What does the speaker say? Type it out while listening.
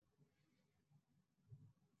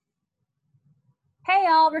Hey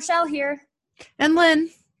y'all, Rochelle here. And Lynn.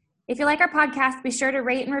 If you like our podcast, be sure to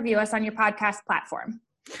rate and review us on your podcast platform.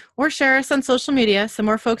 Or share us on social media so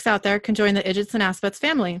more folks out there can join the Idgits and Aspets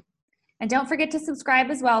family. And don't forget to subscribe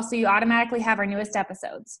as well so you automatically have our newest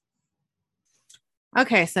episodes.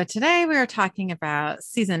 Okay, so today we are talking about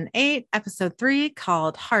season 8, episode 3,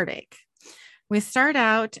 called Heartache. We start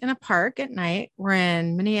out in a park at night. We're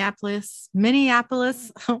in Minneapolis.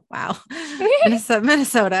 Oh, wow.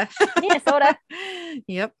 Minnesota.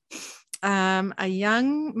 Yep. A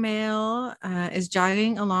young male is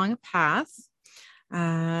jogging along a path.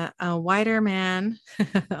 A heavyset man.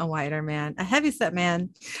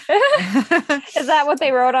 Is that what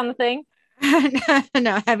they wrote on the thing?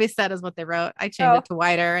 No, heavyset is what they wrote. I changed it to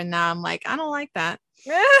wider, and now I'm like, I don't like that.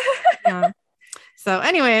 So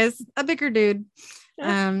anyways, a bigger dude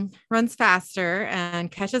runs faster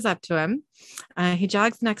and catches up to him. He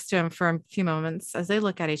jogs next to him for a few moments as they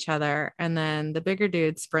look at each other, and then the bigger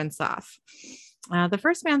dude sprints off. The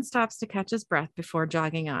first man stops to catch his breath before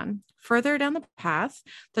jogging on. Further down the path,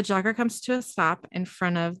 the jogger comes to a stop in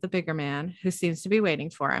front of the bigger man, who seems to be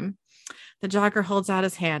waiting for him. The jogger holds out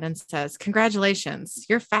his hand and says, "Congratulations,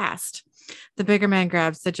 you're fast." The bigger man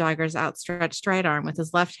grabs the jogger's outstretched right arm with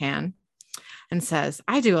his left hand and says,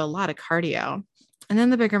 "I do a lot of cardio." And then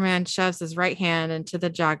the bigger man shoves his right hand into the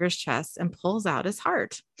jogger's chest and pulls out his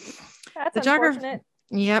heart. That's unfortunate.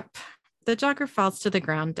 Yep. The jogger falls to the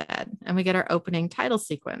ground dead, and we get our opening title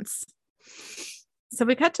sequence. So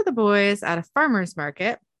we cut to the boys at a farmer's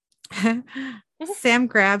market. Sam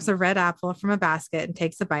grabs a red apple from a basket and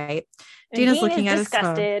takes a bite. Dina's looking at his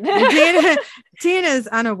phone. Dina is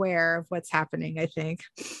unaware of what's happening, I think.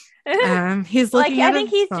 He's looking at his phone.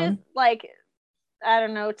 He's just like, I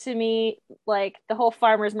don't know, to me, like the whole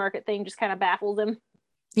farmer's market thing just kind of baffles him.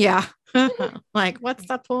 Yeah. Like, what's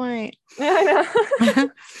the point? I know.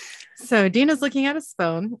 So Dina's looking at his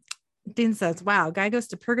phone. Dean says, "Wow, guy goes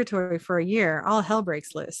to purgatory for a year. All hell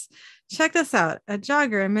breaks loose. Check this out. A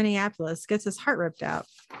jogger in Minneapolis gets his heart ripped out."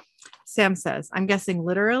 Sam says, "I'm guessing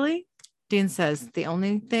literally." Dean says, the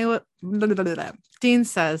only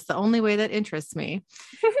way that interests me.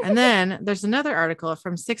 And then there's another article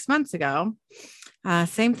from 6 months ago.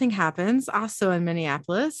 Same thing happens also in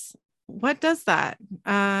Minneapolis. What does that?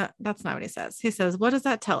 That's not what he says. He says, "What does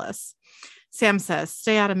that tell us?" Sam says,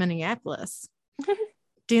 "Stay out of Minneapolis."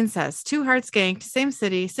 Dean says, "Two hearts ganked, same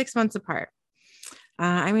city, 6 months apart."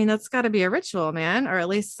 I mean, that's got to be a ritual, man, or at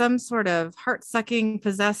least some sort of heart-sucking,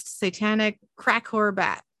 possessed, satanic crack whore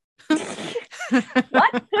bat.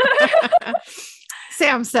 What?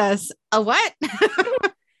 Sam says, "A what?"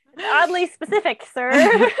 Oddly specific,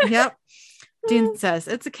 sir. Yep. Dean says,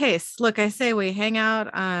 "It's a case. Look, I say we hang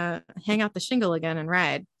out the shingle again and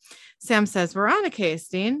ride." Sam says, "We're on a case,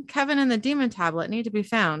 Dean. Kevin and the demon tablet need to be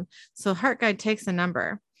found. So Heart Guide takes a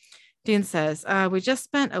number." Dean says, "We just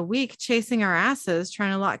spent a week chasing our asses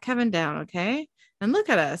trying to lock Kevin down, okay? And look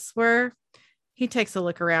at us. He takes a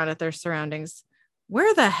look around at their surroundings.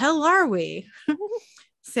 "Where the hell are we?"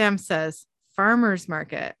 Sam says, "Farmer's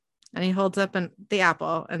market." And he holds up the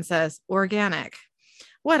apple and says, "Organic."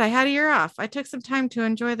 "What? I had a year off. I took some time to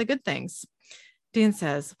enjoy the good things." Dean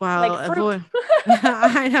says,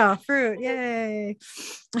 I know, fruit, yay.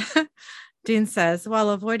 Dean says, "While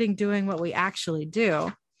avoiding doing what we actually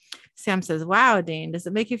do." Sam says, "Wow, Dean, does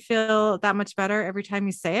it make you feel that much better every time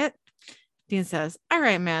you say it?" Dean says, "All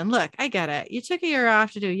right, man, look, I get it. You took a year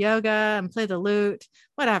off to do yoga and play the lute,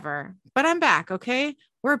 whatever. But I'm back, okay?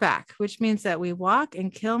 We're back, which means that we walk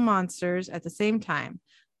and kill monsters at the same time.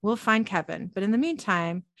 We'll find Kevin. But in the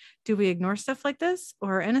meantime, do we ignore stuff like this?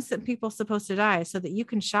 Or are innocent people supposed to die so that you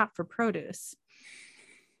can shop for produce?"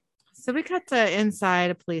 So we cut to inside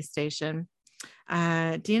a police station.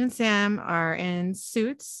 Dean and Sam are in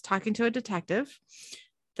suits talking to a detective.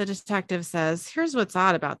 The detective says, "Here's what's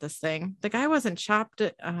odd about this thing. The guy wasn't chopped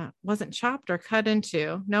or cut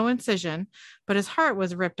into, no incision, but his heart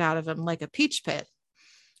was ripped out of him like a peach pit."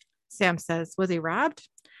 Sam says, "Was he robbed?"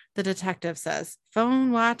 The detective says,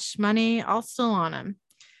 "Phone, watch, money, all still on him."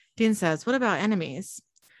 Dean says, "What about enemies?"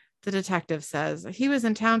 The detective says, "He was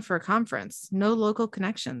in town for a conference, no local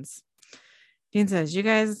connections." Dean says, "You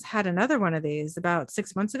guys had another one of these about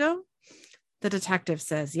 6 months ago?" The detective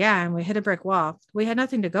says, "Yeah, and we hit a brick wall. We had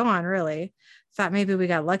nothing to go on, really. Thought maybe we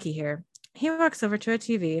got lucky here." He walks over to a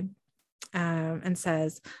TV and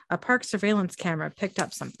says, "A park surveillance camera picked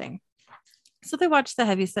up something." So they watch the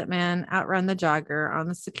heavyset man outrun the jogger on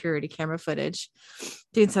the security camera footage.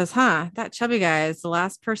 Dean says, "That chubby guy is the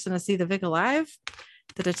last person to see the Vic alive?"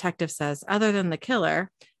 The detective says, "Other than the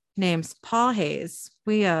killer, name's Paul Hayes.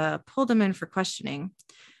 We pulled him in for questioning."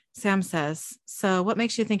 Sam says, "So what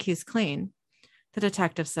makes you think he's clean?" The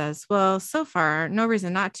detective says, well, so far, no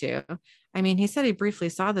reason not to. I mean, he said he briefly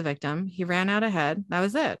saw the victim. He ran out ahead. That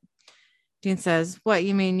was it. Dean says, what,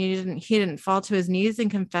 you mean he didn't fall to his knees and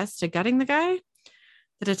confess to gutting the guy?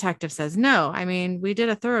 The detective says, no, I mean, we did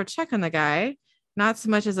a thorough check on the guy. Not so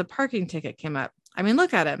much as a parking ticket came up. I mean,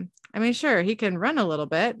 look at him. I mean, sure, he can run a little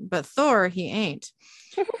bit, but Thor, he ain't.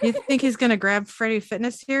 You think he's going to grab Freddy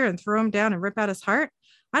Fitness here and throw him down and rip out his heart?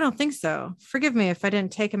 I don't think so. Forgive me if I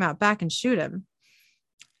didn't take him out back and shoot him.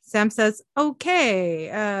 Sam says,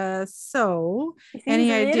 okay, so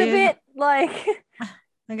any a idea? Little bit like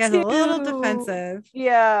I guess a little defensive.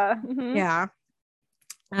 Yeah. Yeah.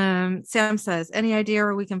 Sam says, any idea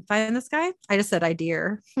where we can find this guy? I just said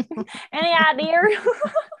idea. Any idea?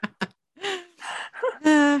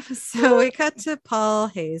 So we cut to Paul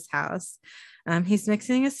Hayes' house. He's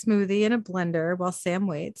mixing a smoothie in a blender while Sam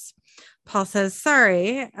waits. Paul says,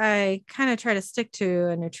 sorry, I kind of try to stick to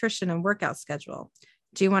a nutrition and workout schedule.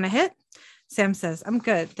 Do you want to hit? Sam says, I'm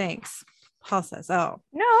good, thanks. Paul says, oh.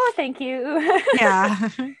 No, thank you. Yeah.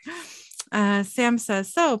 Sam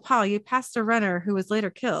says, so, Paul, you passed a runner who was later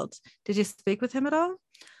killed. Did you speak with him at all?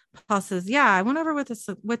 Paul says, yeah, I went over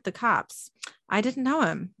with the cops. I didn't know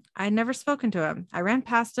him. I'd never spoken to him. I ran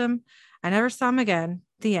past him. I never saw him again.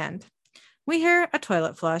 The end. We hear a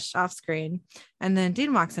toilet flush off screen, and then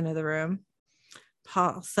Dean walks into the room.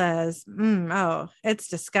 Paul says, oh, it's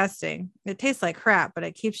disgusting. It tastes like crap, but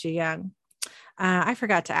it keeps you young. I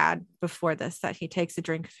forgot to add before this that he takes a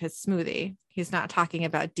drink of his smoothie. He's not talking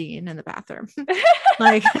about Dean in the bathroom.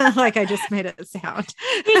 like I just made it sound.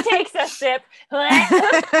 He takes a sip. Toilet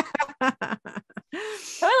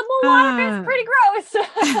bowl water is pretty gross.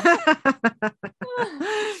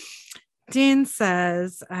 Dean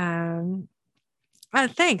says,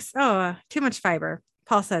 thanks. Oh, too much fiber.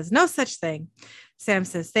 Paul says, no such thing. Sam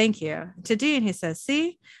says, thank you. To Dean, he says,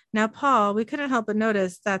 see? Now, Paul, we couldn't help but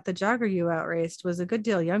notice that the jogger you outraced was a good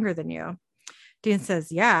deal younger than you. Dean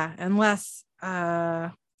says, yeah, unless,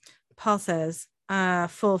 Paul says,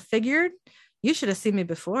 full figured? You should have seen me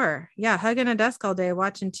before. Yeah, hugging a desk all day,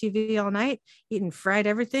 watching TV all night, eating fried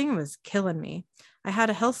everything was killing me. I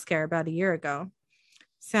had a health scare about a year ago.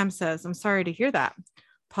 Sam says, I'm sorry to hear that.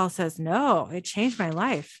 Paul says, no, it changed my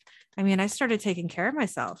life. I mean, I started taking care of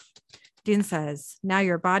myself. Dean says, now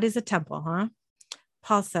your body's a temple, huh?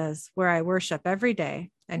 Paul says, where I worship every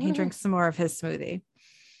day. And he drinks some more of his smoothie.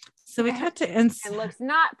 So we cut to and looks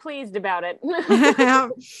not pleased about it.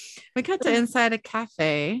 We cut to inside a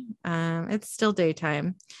cafe. It's still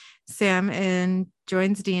daytime. Sam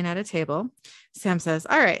joins Dean at a table. Sam says,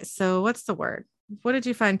 all right, so what's the word? What did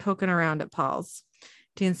you find poking around at Paul's?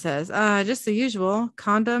 Dean says, just the usual.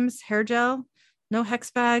 Condoms, hair gel, no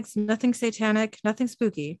hex bags, nothing satanic, nothing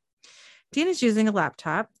spooky. Dean is using a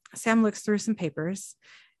laptop. Sam looks through some papers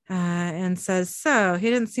and says, so he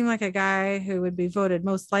didn't seem like a guy who would be voted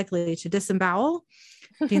most likely to disembowel.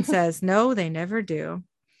 Dean says, no, they never do.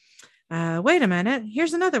 Wait a minute.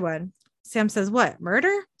 Here's another one. Sam says, what,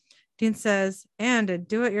 murder? Dean says, and a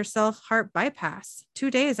do-it-yourself heart bypass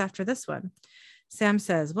 2 days after this one. Sam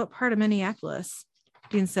says, what part of Minneapolis?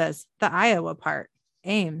 Dean says, the Iowa part,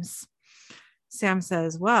 Ames. Sam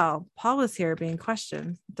says, well, Paul was here being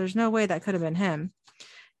questioned. There's no way that could have been him.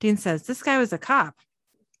 Dean says, this guy was a cop.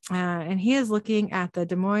 And he is looking at the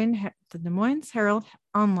Des Moines Herald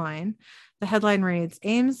online. The headline reads,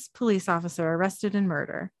 Ames police officer arrested in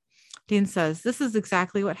murder. Dean says, this is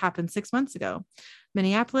exactly what happened 6 months ago.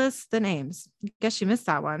 Minneapolis, then Ames. Guess you missed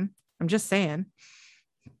that one. I'm just saying.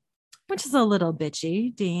 Which is a little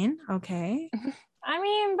bitchy, Dean. Okay. I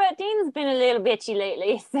mean, but Dean's been a little bitchy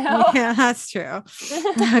lately, so. Yeah, that's true.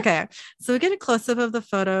 Okay, so we get a close-up of the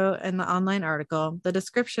photo in the online article. The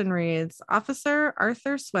description reads, Officer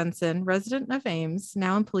Arthur Swenson, resident of Ames,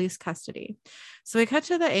 now in police custody. So we cut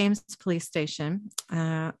to the Ames police station.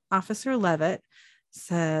 Officer Levitt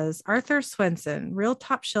says, Arthur Swenson, real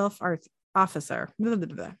top shelf officer.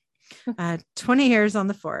 20 years on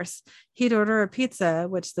the force. He'd order a pizza,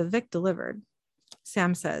 which the Vic delivered.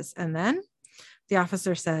 Sam says, and then? The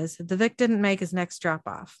officer says, the Vic didn't make his next drop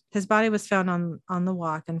off. His body was found on the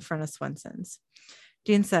walk in front of Swenson's.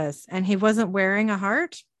 Dean says, and he wasn't wearing a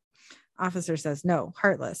heart? Officer says, no,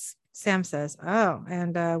 heartless. Sam says, oh,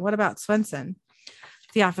 and what about Swenson?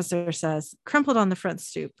 The officer says, crumpled on the front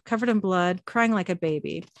stoop, covered in blood, crying like a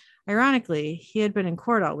baby. Ironically, he had been in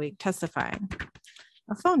court all week testifying.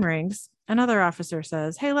 A phone rings. Another officer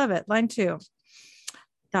says, hey, Levitt, line 2.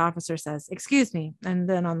 The officer says, excuse me. And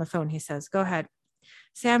then on the phone, he says, go ahead.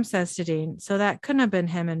 Sam says to Dean, so that couldn't have been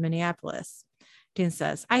him in Minneapolis. Dean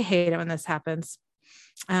says, I hate it when this happens.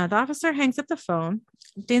 The officer hangs up the phone.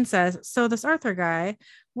 Dean says, so this Arthur guy,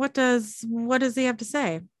 what does he have to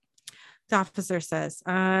say? The officer says,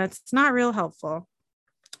 it's not real helpful.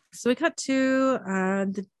 So we cut to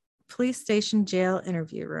the police station jail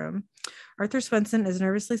interview room. Arthur Swenson is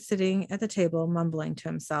nervously sitting at the table, mumbling to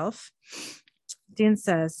himself. Dean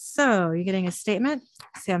says, so you getting a statement?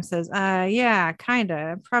 Sam says, yeah,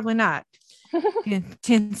 kinda, probably not.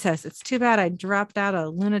 Dean says, it's too bad I dropped out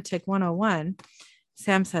of Lunatic 101.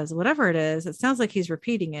 Sam says, whatever it is, it sounds like he's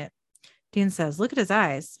repeating it. Dean says, look at his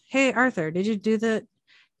eyes. Hey, Arthur, did you do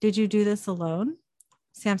this alone?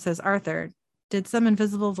 Sam says, Arthur, did some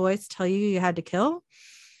invisible voice tell you had to kill?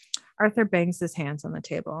 Arthur bangs his hands on the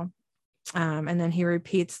table. And then he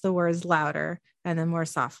repeats the words louder and then more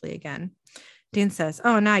softly again. Dean says,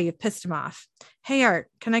 oh, now you've pissed him off. Hey, Art,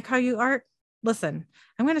 can I call you Art? Listen,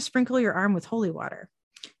 I'm going to sprinkle your arm with holy water.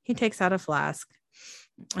 He takes out a flask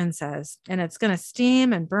and says, and it's going to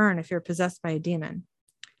steam and burn if you're possessed by a demon.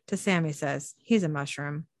 To Sam, he says, he's a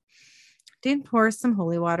mushroom. Dean pours some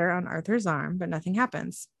holy water on Arthur's arm, but nothing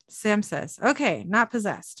happens. Sam says, okay, not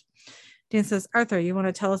possessed. Dean says, Arthur, you want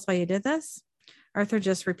to tell us why you did this? Arthur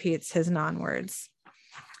just repeats his non-words.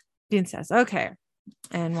 Dean says, okay,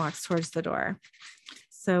 and walks towards the door.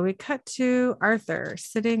 So we cut to Arthur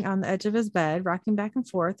sitting on the edge of his bed, rocking back and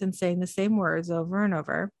forth and saying the same words over and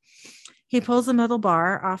over. He pulls a metal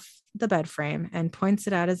bar off the bed frame and points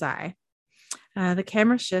it at his eye. The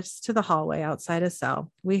camera shifts to the hallway outside his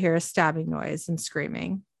cell. We hear a stabbing noise and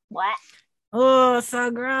screaming. What? Oh,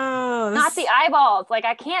 so gross. Not the eyeballs. Like,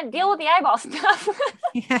 I can't deal with the eyeball stuff.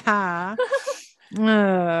 Yeah.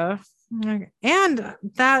 And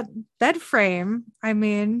that bed frame, I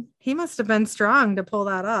mean, he must have been strong to pull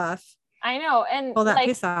that off. I know. And pull that like,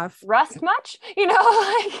 piece off. Rust much? You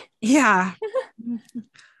know, like. Yeah.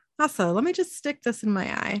 Also, let me just stick this in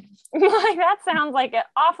my eye. Like, that sounds like an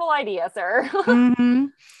awful idea, sir. Mm-hmm.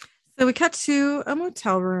 So we cut to a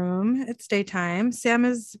motel room. It's daytime. Sam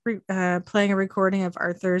is playing a recording of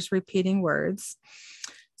Arthur's repeating words.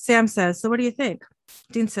 Sam says, so what do you think?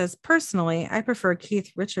 Dean says, personally, I prefer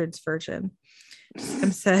Keith Richards' version.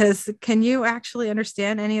 Sam says, can you actually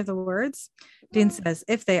understand any of the words? Dean says,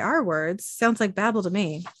 if they are words, sounds like babble to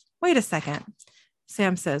me. Wait a second.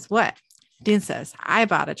 Sam says, what? Dean says, I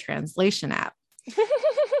bought a translation app.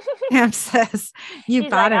 Sam says, you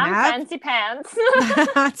He's bought like, an I'm app? fancy pants.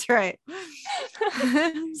 That's right.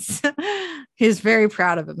 He's very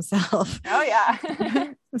proud of himself. Oh,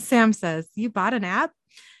 yeah. Sam says, you bought an app?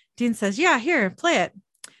 Dean says, yeah, here, play it.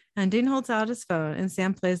 And Dean holds out his phone and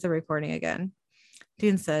Sam plays the recording again.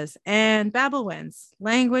 Dean says, and Babel wins.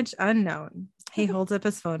 Language unknown. He holds up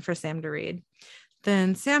his phone for Sam to read.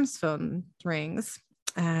 Then Sam's phone rings.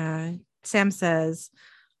 Sam says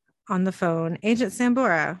on the phone, Agent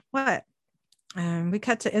Sambora, what? We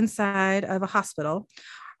cut to inside of a hospital.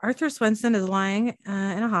 Arthur Swenson is lying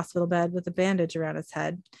in a hospital bed with a bandage around his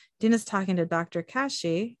head. Dean is talking to Dr.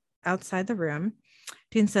 Kashi outside the room.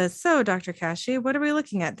 Dean says, so, Dr. Kashi, what are we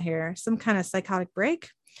looking at here? Some kind of psychotic break?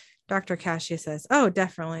 Dr. Kashi says, oh,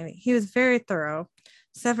 definitely. He was very thorough.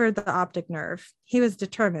 Severed the optic nerve. He was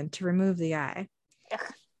determined to remove the eye. Ugh.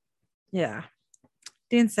 Yeah.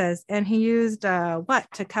 Dean says, and he used what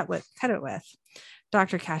to cut it with?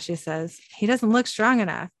 Dr. Kashi says, he doesn't look strong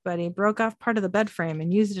enough, but he broke off part of the bed frame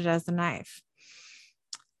and used it as a knife.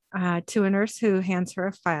 To a nurse who hands her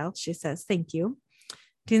a file, she says, thank you.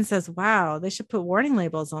 Dean says, wow, they should put warning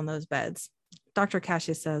labels on those beds. Dr.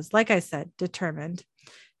 Kashi says, like I said, determined.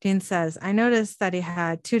 Dean says, I noticed that he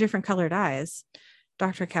had 2 different colored eyes.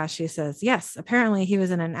 Dr. Kashi says, yes, apparently he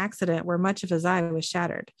was in an accident where much of his eye was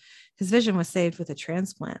shattered. His vision was saved with a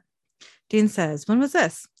transplant. Dean says, when was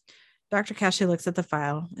this? Dr. Kashi looks at the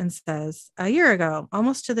file and says, a year ago,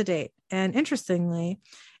 almost to the date. And interestingly,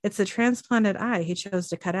 it's a transplanted eye he chose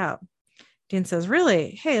to cut out. Dean says,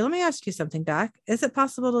 really? Hey, let me ask you something, Doc. Is it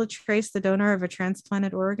possible to trace the donor of a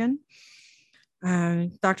transplanted organ?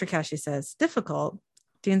 Dr. Kashi says, difficult.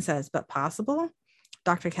 Dean says, but possible?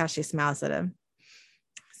 Dr. Kashi smiles at him.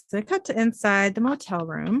 So they cut to inside the motel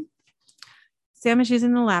room. Sam is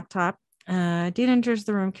using the laptop. Dean enters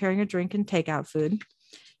the room carrying a drink and takeout food.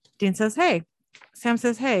 Dean says, hey. Sam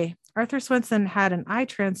says, hey, Arthur Swenson had an eye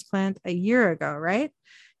transplant a year ago, right?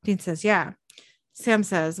 Dean says, yeah. Sam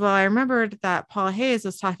says, well, I remembered that Paul Hayes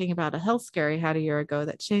was talking about a health scare he had a year ago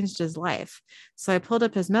that changed his life. So I pulled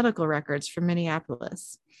up his medical records from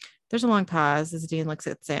Minneapolis. There's a long pause as Dean looks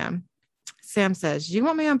at Sam. Sam says, you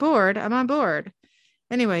want me on board? I'm on board.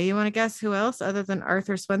 Anyway, you want to guess who else other than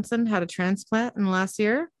Arthur Swenson had a transplant in the last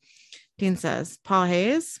year? Dean says, Paul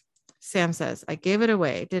Hayes. Sam says, I gave it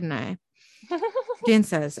away, didn't I? Dean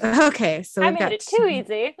says, okay. So I made it too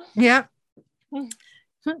easy. Yep.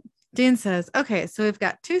 Dean says, okay, so we've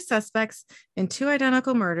got 2 suspects in 2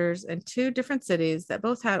 identical murders in 2 different cities that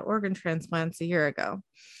both had organ transplants a year ago.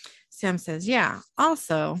 Sam says, yeah.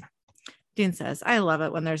 Also, Dean says, I love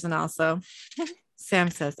it when there's an also. Sam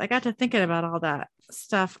says, I got to thinking about all that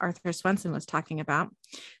stuff Arthur Swenson was talking about.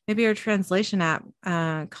 Maybe your translation app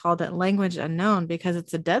called it language unknown because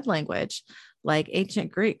it's a dead language, like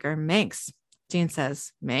ancient Greek or Manx. Dean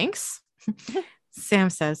says, Manx? Sam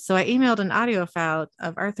says, so I emailed an audio file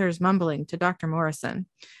of Arthur's mumbling to Dr. Morrison.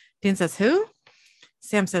 Dean says, who?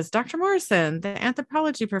 Sam says, Dr. Morrison, the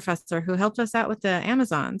anthropology professor who helped us out with the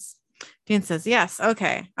Amazons. Dean says, yes,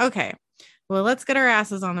 okay. Well, let's get our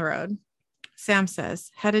asses on the road. Sam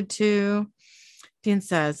says, headed to... Dean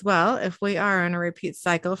says, well, if we are in a repeat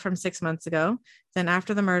cycle from 6 months ago, then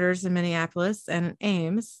after the murders in Minneapolis and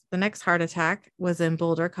Ames, the next heart attack was in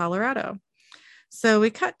Boulder, Colorado. So we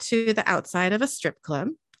cut to the outside of a strip club.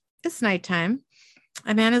 It's nighttime.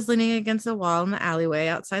 A man is leaning against a wall in the alleyway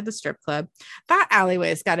outside the strip club. That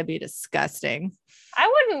alleyway's got to be disgusting.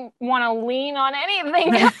 I wouldn't want to lean on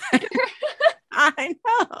anything. I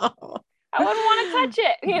know. I wouldn't want to touch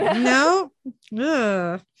it, you know?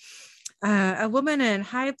 No. A woman in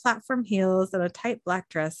high platform heels and a tight black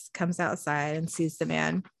dress comes outside and sees the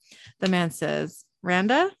man. The man says,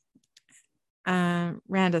 Randa?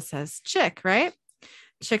 Randa says, Chick, right?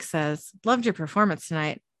 Chick says, loved your performance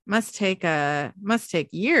tonight. Must take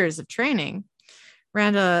years of training.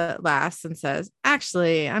 Randa laughs and says,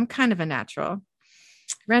 actually, I'm kind of a natural.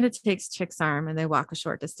 Randa takes Chick's arm and they walk a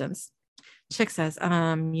short distance. Chick says, I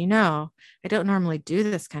don't normally do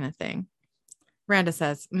this kind of thing. Randa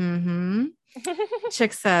says,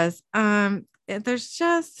 Chick says, there's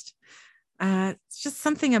just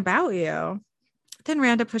something about you. Then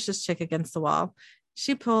Randa pushes Chick against the wall.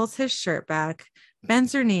 She pulls his shirt back,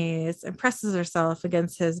 bends her knees, and presses herself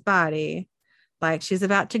against his body like she's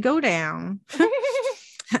about to go down.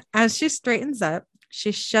 As she straightens up,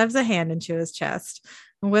 she shoves a hand into his chest.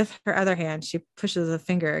 And with her other hand, she pushes a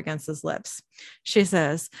finger against his lips. She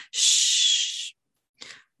says, shh.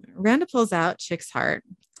 Randa pulls out Chick's heart.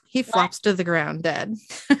 He flops to the ground dead.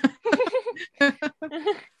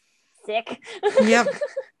 Sick. Yep.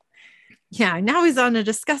 Yeah, now he's on a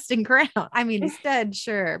disgusting ground. I mean, he's dead,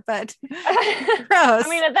 sure, but gross. I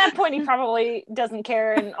mean, at that point, he probably doesn't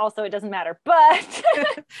care, and also it doesn't matter, but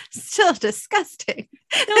still disgusting.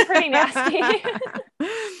 Still pretty nasty.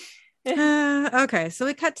 Okay, so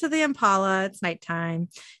we cut to the Impala. It's nighttime.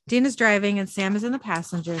 Dean is driving, and Sam is in the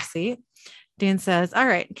passenger seat. Dean says, all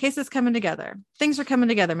right, case is coming together. Things are coming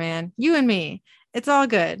together, man. You and me. It's all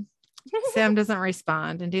good. Sam doesn't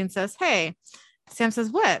respond, and Dean says, hey. Sam says,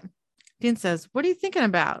 what? Dean says, what are you thinking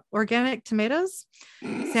about? Organic tomatoes?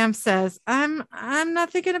 Sam says, I'm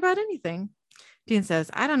not thinking about anything. Dean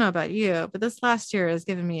says, I don't know about you, but this last year has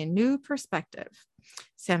given me a new perspective.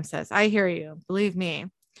 Sam says, I hear you. Believe me.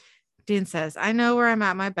 Dean says, I know where I'm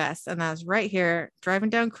at my best, and that's right here,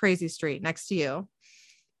 driving down Crazy Street next to you.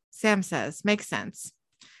 Sam says, makes sense.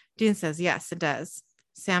 Dean says, yes, it does.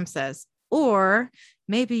 Sam says, or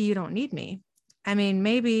maybe you don't need me. I mean,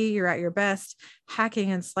 maybe you're at your best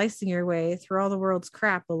hacking and slicing your way through all the world's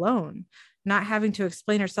crap alone, not having to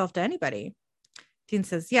explain yourself to anybody. Dean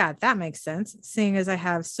says, yeah, that makes sense, seeing as I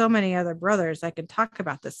have so many other brothers I can talk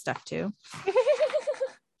about this stuff to.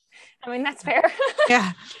 I mean, that's fair.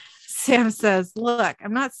 Yeah. Sam says, look,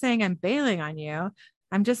 I'm not saying I'm bailing on you.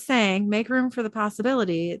 I'm just saying make room for the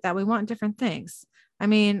possibility that we want different things. I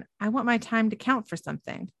mean, I want my time to count for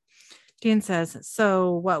something. Dean says,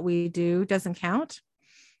 so what we do doesn't count?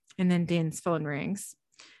 And then Dean's phone rings.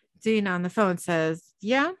 Dean on the phone says,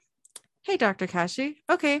 yeah. Hey, Dr. Kashi.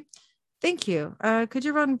 Okay. Thank you. Could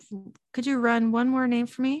you run one more name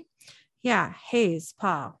for me? Yeah. Hayes,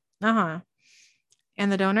 Paul. Uh-huh.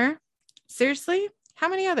 And the donor? Seriously? How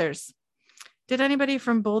many others? Did anybody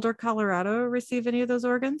from Boulder, Colorado receive any of those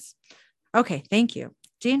organs? Okay. Thank you.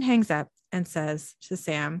 Dean hangs up and says to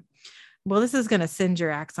Sam, well, this is going to singe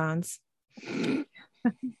your axons.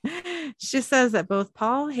 She says that both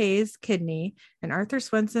Paul Hayes' kidney and Arthur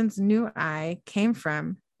Swenson's new eye came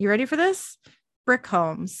from, you ready for this? Brick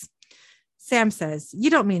Holmes. Sam says, you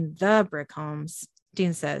don't mean the Brick Holmes.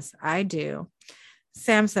 Dean says, I do.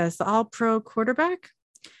 Sam says, the all-pro quarterback?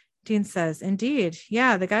 Dean says, indeed.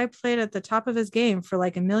 Yeah, the guy played at the top of his game for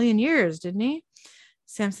like 1,000,000 years, didn't he?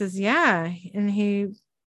 Sam says, yeah. And he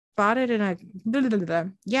bought it in a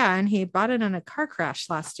car crash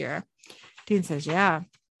last year. Dean says, yeah.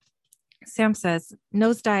 Sam says,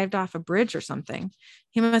 nosedived off a bridge or something.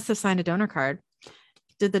 He must have signed a donor card.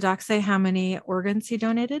 Did the doc say how many organs he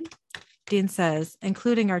donated? Dean says,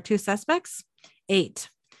 including our 2 suspects? 8.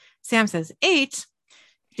 Sam says, 8?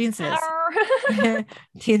 Dean says,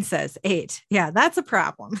 Dean says 8. Yeah, that's a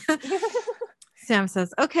problem. Sam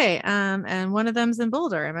says, okay. And one of them's in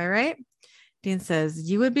Boulder. Am I right? Dean says,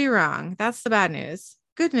 you would be wrong. That's the bad news.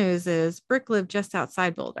 Good news is Brick lived just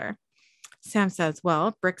outside Boulder. Sam says,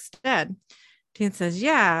 well, Brick's dead. Dean says,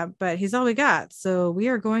 yeah, but he's all we got. So we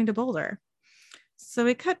are going to Boulder. So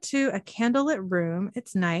we cut to a candlelit room.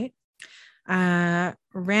 It's night.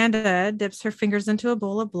 Randa dips her fingers into a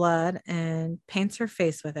bowl of blood and paints her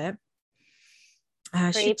face with it.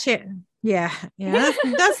 Yeah,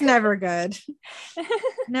 that's never good.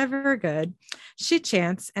 Never good. She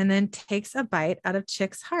chants and then takes a bite out of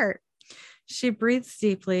Chick's heart. She breathes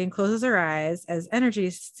deeply and closes her eyes as energy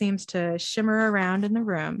seems to shimmer around in the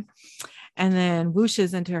room and then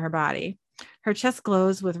whooshes into her body. Her chest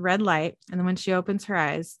glows with red light, and then when she opens her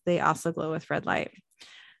eyes, they also glow with red light.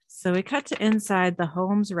 So we cut to inside the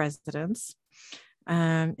Holmes residence.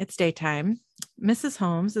 It's daytime. Mrs.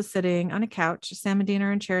 Holmes is sitting on a couch. Sam and Dean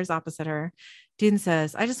are in chairs opposite her. Dean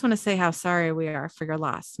says, I just want to say how sorry we are for your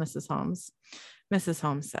loss, Mrs. Holmes. Mrs.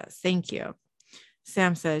 Holmes says, thank you.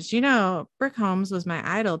 Sam says, Brick Holmes was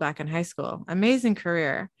my idol back in high school. Amazing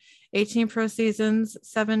career. 18 pro seasons,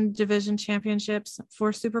 7 division championships,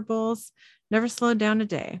 4 Super Bowls, never slowed down a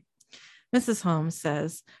day. Mrs. Holmes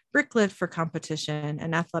says, Brick lived for competition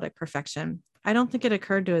and athletic perfection. I don't think it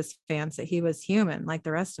occurred to his fans that he was human like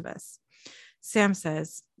the rest of us. Sam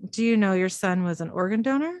says, do you know your son was an organ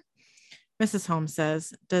donor? Mrs. Holmes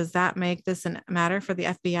says, does that make this a matter for the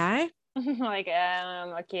FBI?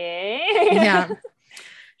 Okay. Yeah.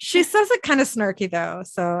 She says it kind of snarky though,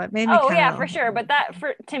 so it made me yeah, for sure. But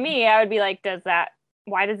to me, I would be like,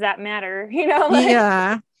 why does that matter?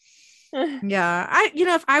 Yeah. Yeah.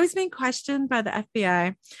 If I was being questioned by the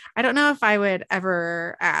FBI, I don't know if I would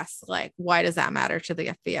ever ask, like, why does that matter to the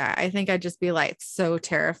FBI? I think I'd just be like so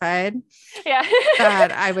terrified. Yeah.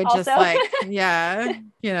 That I would just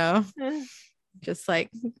just like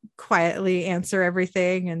quietly answer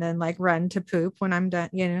everything and then like run to poop when I'm done,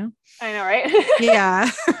 I know, right? Yeah.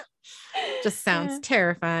 Just sounds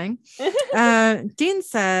terrifying. Dean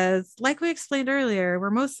says, like we explained earlier, we're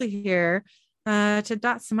mostly here to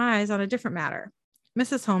dot some I's on a different matter.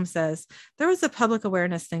 Mrs. Holmes says, there was a public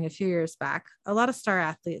awareness thing a few years back. A lot of star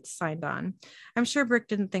athletes signed on. I'm sure Brick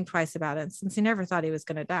didn't think twice about it since he never thought he was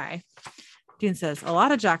going to die. Dean says, a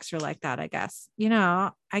lot of jocks are like that, I guess.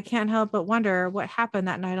 I can't help but wonder what happened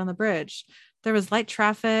that night on the bridge. There was light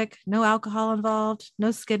traffic, no alcohol involved,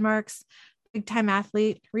 no skid marks, big time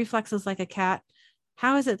athlete, reflexes like a cat.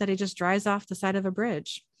 How is it that he just drives off the side of a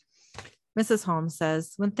bridge? Mrs. Holmes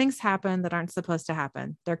says, when things happen that aren't supposed to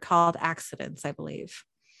happen, they're called accidents, I believe.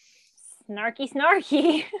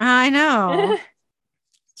 Snarky. I know.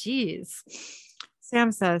 Jeez.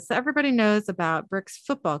 Sam says, so everybody knows about Brick's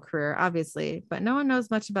football career, obviously, but no one knows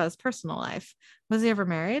much about his personal life. Was he ever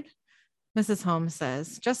married? Mrs. Holmes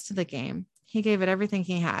says, just to the game. He gave it everything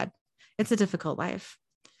he had. It's a difficult life.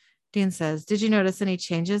 Dean says, did you notice any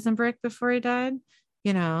changes in Brick before he died?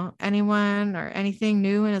 Anyone or anything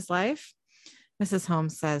new in his life? Mrs.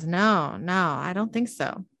 Holmes says, no, I don't think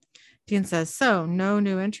so. Dean says, so no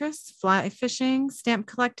new interests, fly fishing, stamp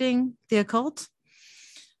collecting, the occult?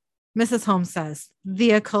 Mrs. Holmes says,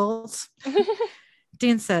 the occult?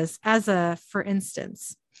 Dean says, for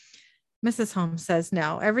instance. Mrs. Holmes says,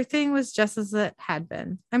 no, everything was just as it had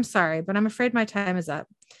been. I'm sorry, but I'm afraid my time is up.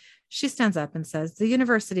 She stands up and says, the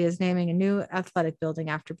university is naming a new athletic building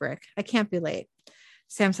after Brick. I can't be late.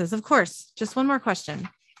 Sam says, of course, just one more question.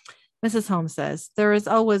 Mrs. Holmes says, there is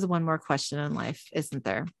always one more question in life, isn't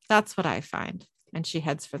there? That's what I find. And she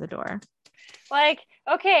heads for the door. Like,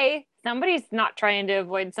 okay, somebody's not trying to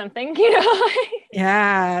avoid something,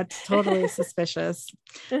 Yeah, totally suspicious.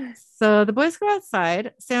 So the boys go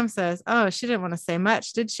outside. Sam says, oh, she didn't want to say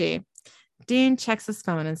much, did she? Dean checks his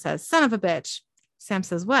phone and says, son of a bitch. Sam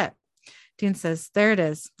says, what? Dean says, there it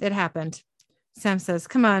is. It happened. Sam says,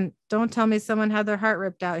 come on, don't tell me someone had their heart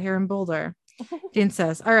ripped out here in Boulder. Dean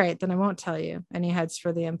says, all right, then I won't tell you. And he heads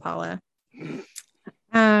for the Impala.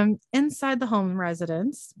 Inside the home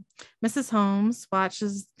residence, Mrs. Holmes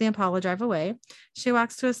watches the Impala drive away. She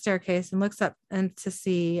walks to a staircase and looks up and to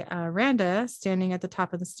see Randa standing at the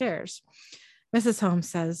top of the stairs. Mrs. Holmes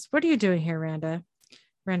says, what are you doing here, Randa?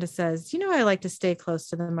 Randa says, I like to stay close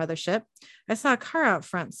to the mothership. I saw a car out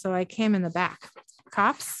front, so I came in the back.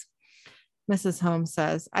 Cops? Mrs. Holmes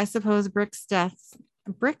says, I suppose Brick's death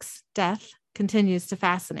continues to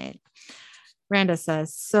fascinate. Randa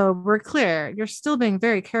says, so we're clear. You're still being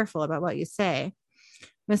very careful about what you say.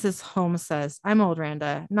 Mrs. Holmes says, I'm old,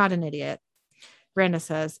 Randa, not an idiot. Randa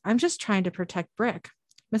says, I'm just trying to protect Brick.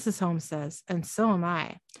 Mrs. Holmes says, and so am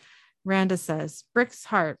I. Randa says, Brick's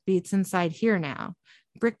heart beats inside here now.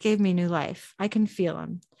 Brick gave me new life. I can feel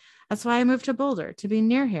him. That's why I moved to Boulder, to be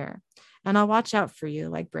near here. And I'll watch out for you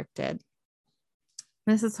like Brick did.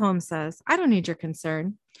 Mrs. Holmes says, I don't need your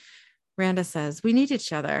concern. Randa says, we need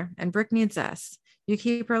each other, and Brick needs us. You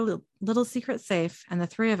keep our little secret safe, and the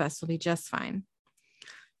three of us will be just fine.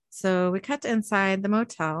 So we cut to inside the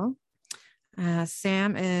motel.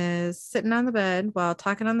 Sam is sitting on the bed while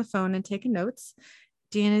talking on the phone and taking notes.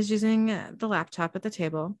 Dean is using the laptop at the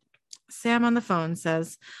table. Sam on the phone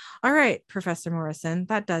says, all right, Professor Morrison,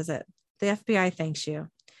 that does it. The FBI thanks you.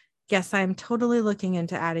 Yes, I'm totally looking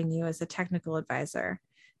into adding you as a technical advisor.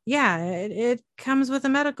 Yeah, it comes with a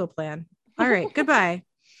medical plan. All right, goodbye.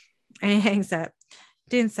 And he hangs up.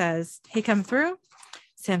 Dean says, he come through?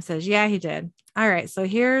 Sam says, yeah, he did. All right, so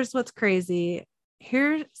here's what's crazy.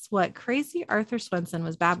 Here's what crazy Arthur Swenson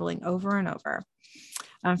was babbling over and over.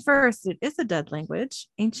 First, it is a dead language,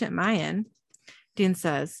 ancient Mayan. Dean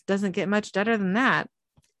says, doesn't get much deader than that.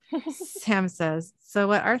 Sam says, so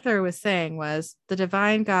what Arthur was saying was the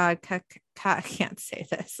divine god, I can't say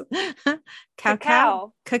this.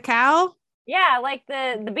 Cacao. Cacao? Yeah, like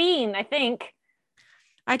the bean, I think.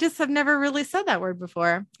 I just have never really said that word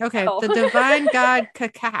before. Okay, the divine god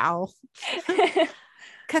Cacao.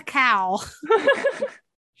 Cacao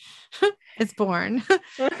is born.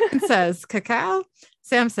 And says, Cacao?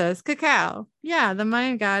 Sam says, Cacao. Yeah, the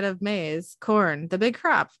Mayan god of maize, corn, the big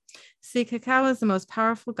crop. See, Cacao is the most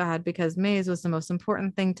powerful god because maize was the most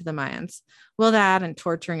important thing to the Mayans. Well, that and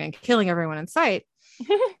torturing and killing everyone in sight.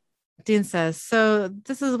 Dean says, so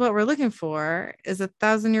this is what we're looking for. Is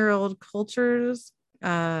 1,000-year-old culture's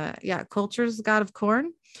god of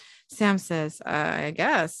corn? Sam says, I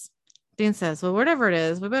guess. Dean says, well, whatever it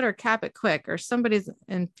is, we better cap it quick or somebody's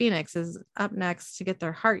in Phoenix is up next to get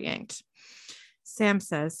their heart yanked. Sam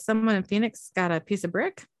says, someone in Phoenix got a piece of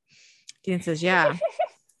brick? Dean says, yeah.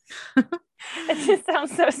 It just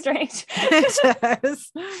sounds so strange. It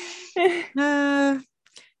does.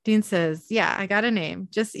 Dean says, yeah, I got a name.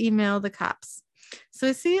 Just email the cops. So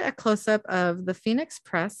we see a close-up of the Phoenix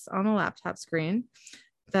Press on the laptop screen.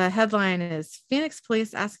 The headline is Phoenix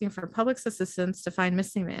Police asking for public assistance to find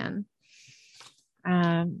missing man.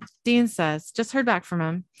 Dean says, just heard back from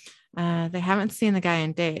him. They haven't seen the guy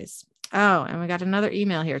in days. Oh, and we got another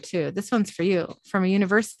email here too. This one's for you from a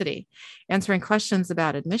university answering questions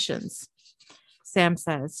about admissions. Sam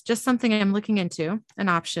says, just something I'm looking into, an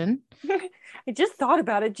option. I just thought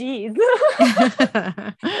about it. Geez.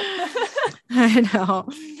 I know.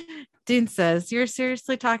 Dean says, you're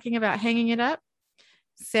seriously talking about hanging it up?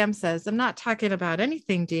 Sam says, I'm not talking about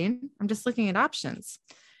anything, Dean. I'm just looking at options.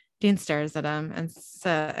 Dean stares at him and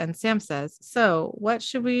Sam says, so what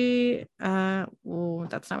should we,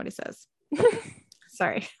 that's not what he says.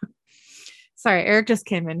 Sorry. Eric just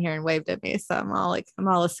came in here and waved at me. So I'm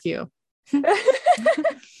all askew.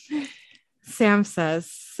 Sam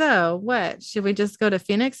says, so what, should we just go to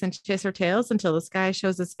Phoenix and chase our tails until this guy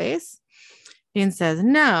shows his face? Dean says,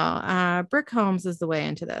 no, Brick Holmes is the way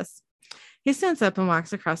into this. He stands up and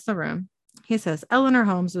walks across the room. He says, Eleanor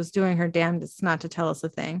Holmes was doing her damnedest not to tell us a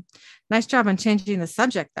thing. Nice job on changing the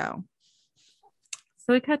subject, though.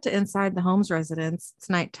 So we cut to inside the Holmes residence. It's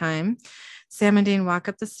nighttime. Sam and Dean walk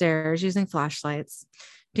up the stairs using flashlights.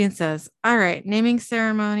 Dean says, all right, naming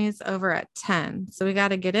ceremonies over at 10. So we got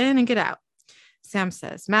to get in and get out. Sam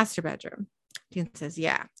says, master bedroom. Dean says,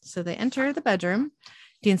 yeah. So they enter the bedroom.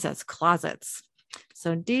 Dean says, closets.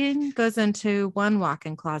 So Dean goes into one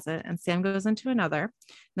walk-in closet and Sam goes into another. And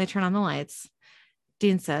they turn on the lights.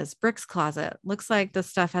 Dean says, Brick's closet. Looks like this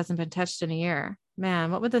stuff hasn't been touched in a year.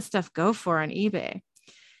 Man, what would this stuff go for on eBay?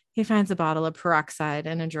 He finds a bottle of peroxide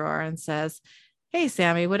in a drawer and says, hey,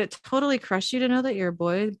 Sammy, would it totally crush you to know that your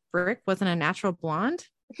boy Brick wasn't a natural blonde?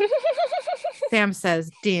 Sam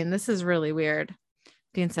says, Dean, this is really weird.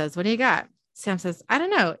 Dean says, what do you got? Sam says, I don't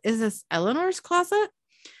know. Is this Eleanor's closet?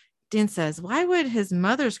 Dean says, why would his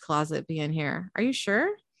mother's closet be in here? Are you sure?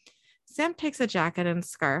 Sam takes a jacket and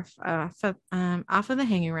scarf off of the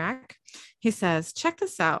hanging rack. He says, check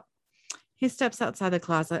this out. He steps outside the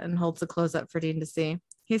closet and holds the clothes up for Dean to see.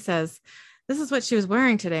 He says, this is what she was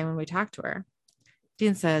wearing today when we talked to her.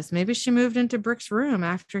 Dean says, maybe she moved into Brick's room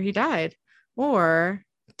after he died. Or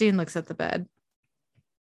Dean looks at the bed.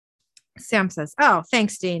 Sam says, oh,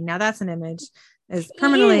 thanks, Dean. Now that's an image is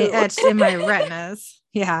permanently etched in my retinas.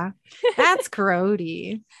 Yeah, that's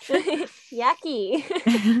grody.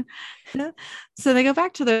 Yucky. So they go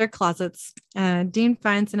back to their closets. Dean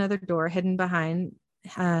finds another door hidden behind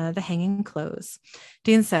the hanging clothes.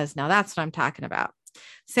 Dean says, now that's what I'm talking about.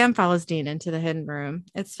 Sam follows Dean into the hidden room.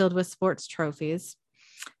 It's filled with sports trophies.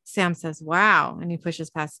 Sam says, wow. And he pushes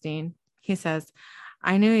past Dean. He says,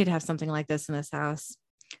 I knew he'd have something like this in this house.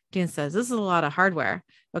 Dean says, this is a lot of hardware.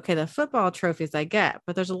 Okay, the football trophies I get,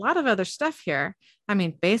 but there's a lot of other stuff here. I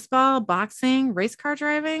mean, baseball, boxing, race car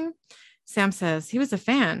driving. Sam says he was a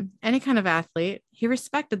fan, any kind of athlete. He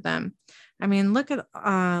respected them. I mean, look at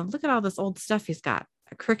all this old stuff he's got.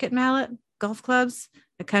 A cricket mallet, golf clubs,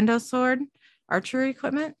 a kendo sword, archery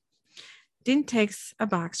equipment. Dean takes a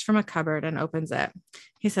box from a cupboard and opens it.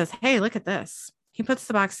 He says, hey, look at this. He puts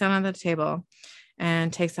the box down on the table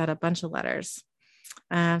and takes out a bunch of letters.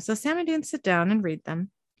 So Sam and Dean sit down and read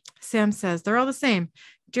them. Sam says, they're all the same.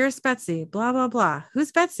 Dearest Betsy, blah, blah, blah.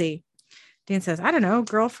 Who's Betsy? Dean says, I don't know,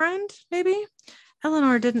 girlfriend, maybe?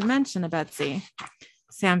 Eleanor didn't mention a Betsy.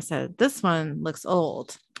 Sam said, this one looks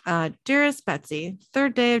old. Dearest Betsy,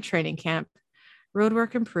 third day of training camp.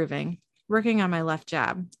 Roadwork improving. Working on my left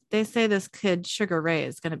jab. They say this kid Sugar Ray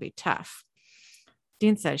is going to be tough.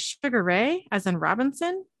 Dean says, Sugar Ray, as in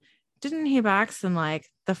Robinson? Didn't he box in like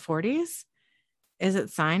the 40s? Is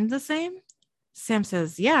it signed the same? Sam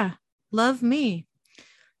says, yeah, love me.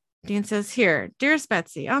 Dean says, here, dearest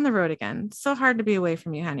Betsy, on the road again. So hard to be away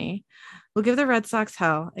from you, honey. We'll give the Red Sox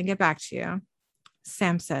hell and get back to you.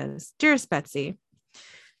 Sam says, dearest Betsy.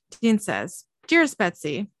 Dean says, dearest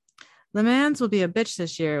Betsy, Le Mans will be a bitch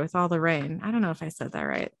this year with all the rain. I don't know if I said that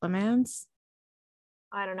right. Le Mans?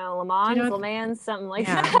 I don't know. Le Mans, you know Le Mans, something like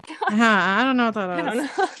yeah. that. I don't know what that was. I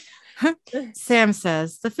don't know. Sam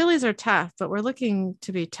says, the Phillies are tough, but we're looking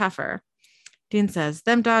to be tougher. Dean says,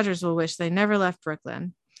 them Dodgers will wish they never left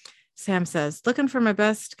Brooklyn. Sam says, looking for my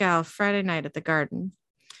best gal Friday night at the Garden.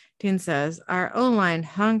 Dean says, our O-line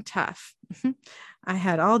hung tough. I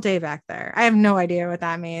had all day back there. I have no idea what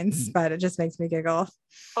that means, but it just makes me giggle.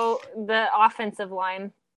 Oh, the offensive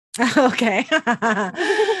line. Okay.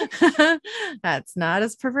 That's not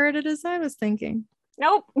as perverted as I was thinking.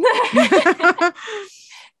 Nope.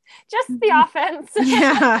 Just the offense.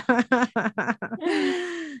 Yeah.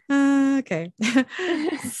 Okay.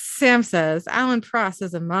 Sam says, Alan Pross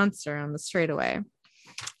is a monster on the straightaway.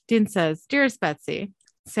 Dean says, dearest Betsy.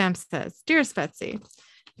 Sam says, dearest Betsy.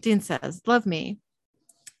 Dean says, love me.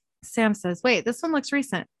 Sam says, wait, this one looks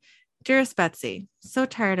recent. Dearest Betsy, so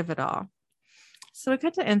tired of it all. So we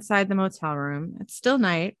cut to inside the motel room. It's still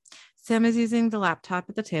night. Sam is using the laptop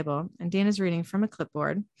at the table, and Dean is reading from a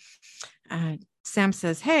clipboard. Sam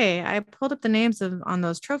says, hey, I pulled up the names on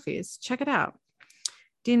those trophies. Check it out.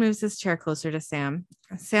 Dean moves his chair closer to Sam.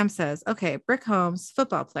 Sam says, okay, Brick Holmes,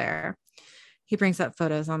 football player. He brings up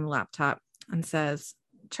photos on the laptop and says,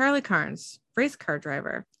 Charlie Carnes, race car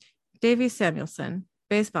driver. Davey Samuelson,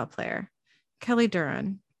 baseball player. Kelly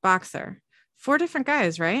Duran, boxer. 4 different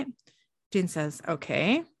guys, right? Dean says,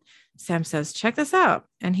 okay. Sam says, check this out.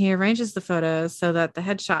 And he arranges the photos so that the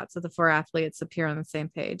headshots of the 4 athletes appear on the same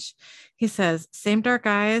page. He says, same dark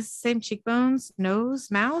eyes, same cheekbones, nose,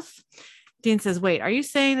 mouth. Dean says, wait, are you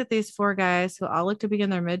saying that these 4 guys who all look to be in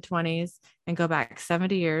their mid-20s and go back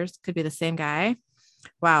 70 years could be the same guy?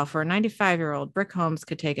 Wow, for a 95-year-old, Brick Holmes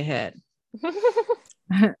could take a hit.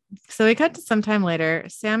 So we cut to some time later.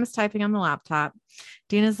 Sam is typing on the laptop.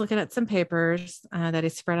 Dean is looking at some papers that he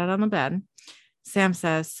spread out on the bed. Sam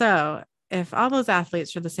says, so if all those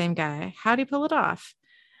athletes are the same guy, how do you pull it off?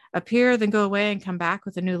 Appear, then go away and come back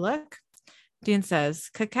with a new look? Dean says,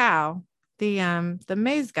 Cacao, the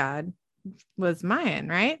maize god, was Mayan,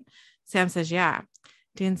 right? Sam says, yeah.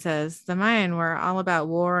 Dean says, the Mayan were all about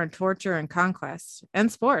war and torture and conquest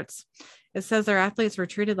and sports. It says their athletes were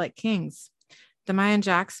treated like kings. The Mayan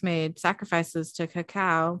jacks made sacrifices to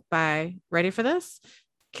Cacao by, ready for this?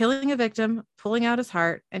 Killing a victim, pulling out his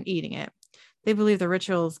heart, and eating it. They believe the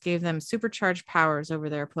rituals gave them supercharged powers over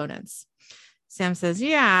their opponents. Sam says,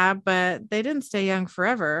 yeah, but they didn't stay young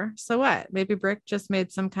forever. So what? Maybe Brick just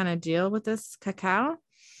made some kind of deal with this Cacao?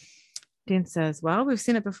 Dean says, well, we've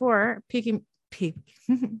seen it before. People.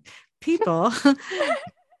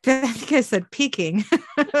 I think I said peeking.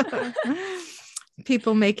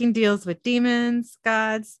 People making deals with demons,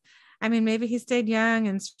 gods. I mean, maybe he stayed young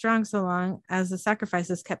and strong so long as the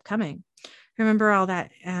sacrifices kept coming. Remember all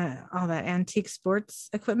that antique sports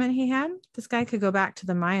equipment he had? This guy could go back to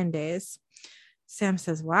the Mayan days. Sam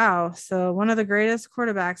says, wow, so one of the greatest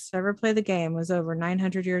quarterbacks to ever play the game was over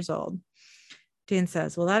 900 years old. Dean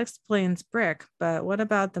says, well, that explains Brick, but what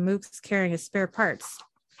about the mooks carrying his spare parts?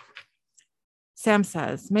 Sam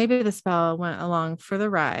says, maybe the spell went along for the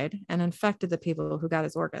ride and infected the people who got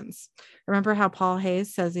his organs. Remember how Paul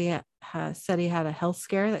Hayes says he said he had a health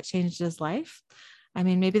scare that changed his life? I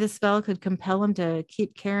mean, maybe the spell could compel him to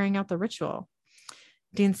keep carrying out the ritual.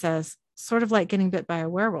 Dean says, sort of like getting bit by a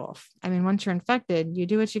werewolf. I mean, once you're infected, you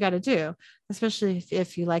do what you got to do, especially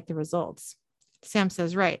if you like the results. Sam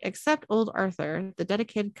says, right, except old Arthur, the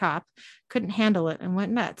dedicated cop, couldn't handle it and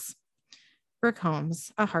went nuts. Brick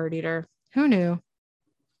Holmes, a heart eater. Who knew?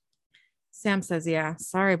 Sam says, yeah,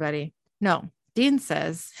 sorry, buddy. No, Dean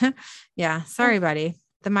says, yeah, sorry, buddy.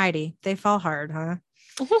 The mighty, they fall hard, huh?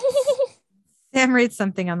 Sam reads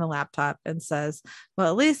something on the laptop and says, well,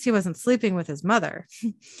 at least he wasn't sleeping with his mother.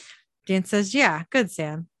 Dean says, yeah, good,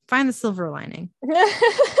 Sam. Find the silver lining.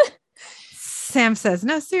 Sam says,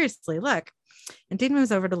 no, seriously, look. And Dean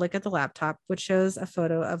moves over to look at the laptop, which shows a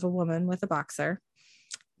photo of a woman with a boxer.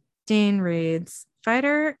 Dean reads,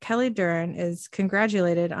 fighter Kelly Duran is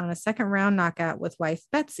congratulated on a second round knockout with wife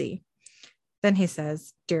Betsy. Then he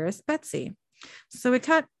says, dearest Betsy. So we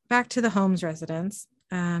cut back to the Holmes residence.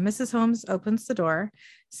 Mrs. Holmes opens the door.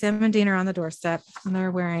 Sam and Dean are on the doorstep, and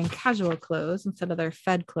they're wearing casual clothes instead of their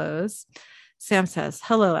fed clothes. Sam says,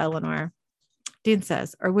 hello, Eleanor. Dean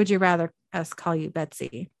says, or would you rather us call you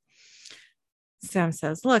Betsy? Sam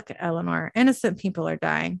says, look, Eleanor, innocent people are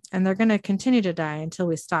dying, and they're going to continue to die until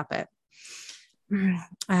we stop it.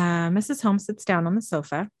 Mrs. Holmes sits down on the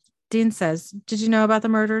sofa. Dean says, did you know about the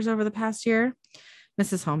murders over the past year?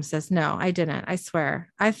 Mrs. Holmes says, no, I didn't. I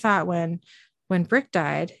swear. I thought when Brick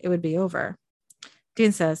died, it would be over.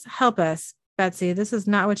 Dean says, help us, Betsy. This is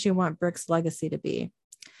not what you want Brick's legacy to be.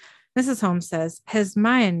 Mrs. Holmes says, his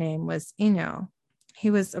Mayan name was Eno. He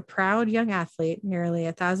was a proud young athlete nearly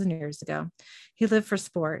 1,000 years ago. He lived for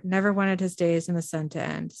sport, never wanted his days in the sun to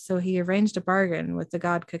end, so he arranged a bargain with the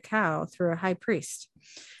god Cacao through a high priest.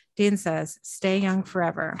 Dean says, stay young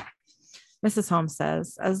forever. Mrs. Holmes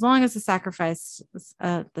says, as long as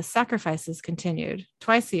the sacrifices continued,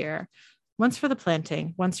 twice a year, once for the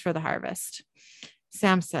planting, once for the harvest.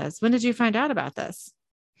 Sam says, when did you find out about this?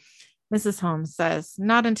 Mrs. Holmes says,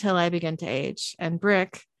 not until I began to age, and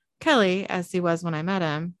Brick, Kelly, as he was when I met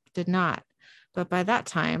him, did not. But by that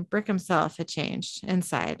time, Brick himself had changed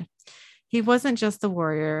inside. He wasn't just a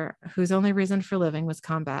warrior whose only reason for living was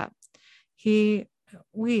combat.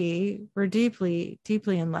 We were deeply,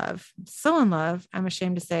 deeply in love. So in love, I'm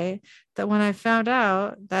ashamed to say, that when I found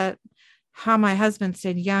out that how my husband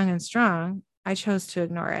stayed young and strong, I chose to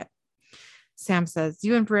ignore it. Sam says,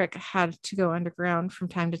 you and Brick had to go underground from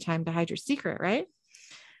time to time to hide your secret, right?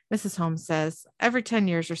 Mrs. Holmes says, every 10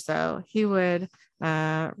 years or so, he would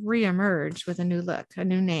reemerge with a new look, a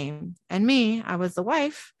new name. And me, I was the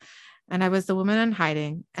wife, and I was the woman in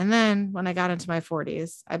hiding. And then when I got into my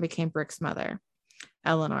 40s, I became Brick's mother.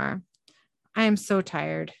 Eleanor, I am so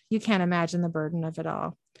tired. You can't imagine the burden of it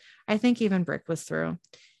all. I think even Brick was through.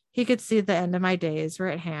 He could see the end of my days were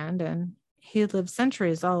at hand, and he lived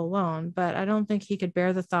centuries all alone, but I don't think he could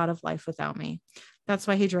bear the thought of life without me. That's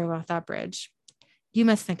why he drove off that bridge. You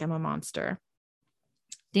must think I'm a monster.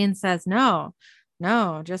 Dean says, no,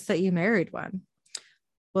 just that you married one.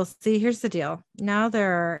 Well, see, here's the deal. Now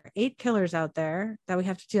there are 8 killers out there that we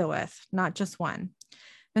have to deal with, not just one.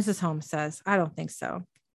 Mrs. Holmes says, I don't think so.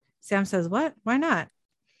 Sam says, what? Why not?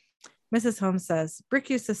 Mrs. Holmes says, Brick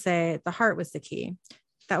used to say the heart was the key.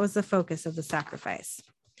 That was the focus of the sacrifice.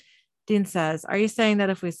 Dean says, are you saying that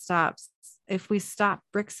if we stop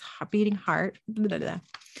Brick's beating heart, then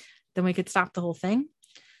we could stop the whole thing?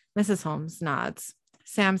 Mrs. Holmes nods.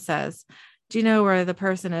 Sam says, do you know where the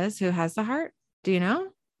person is who has the heart? Do you know?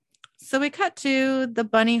 So we cut to the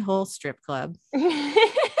Bunny Hole Strip Club.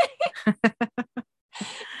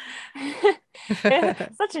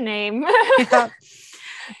 Such a name. Yeah.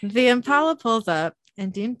 The Impala pulls up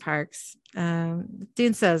and Dean parks.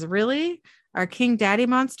 Dean says, really? Our King Daddy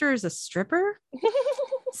monster is a stripper?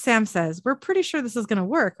 Sam says, we're pretty sure this is going to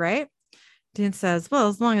work, right? Dean says, well,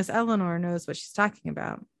 as long as Eleanor knows what she's talking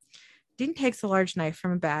about. Dean takes a large knife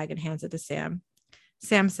from a bag and hands it to Sam.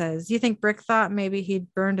 Sam says, you think Brick thought maybe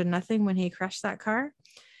he'd burned to nothing when he crashed that car?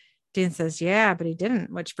 Dean says, yeah, but he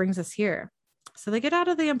didn't, which brings us here. So they get out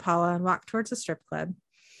of the Impala and walk towards the strip club.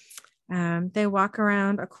 They walk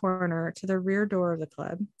around a corner to the rear door of the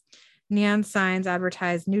club. Neon signs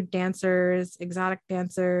advertise nude dancers, exotic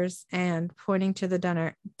dancers, and pointing to the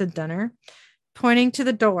door,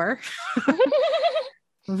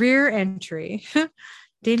 rear entry.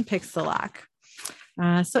 Dean picks the lock.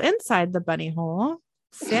 So inside the bunny hole,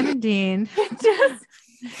 Sam and Dean.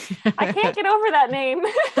 I can't get over that name.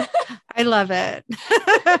 I love it.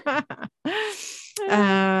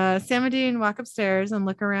 Sam and Dean walk upstairs and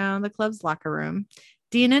look around the club's locker room.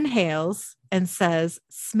 Dean inhales and says,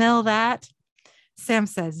 smell that? Sam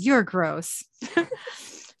says, you're gross.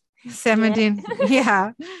 Sam and Dean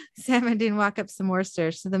walk up some more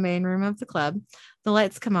stairs to the main room of the club. The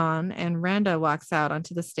lights come on and Randa walks out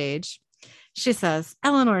onto the stage. She says,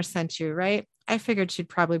 Eleanor sent you, right? I figured she'd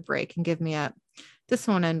probably break and give me up. This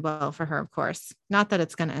won't end well for her, of course. Not that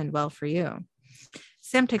it's going to end well for you.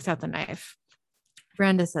 Sam takes out the knife.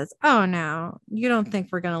 Randa says, oh, now, you don't think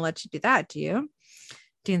we're going to let you do that, do you?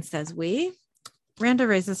 Dean says, we? Randa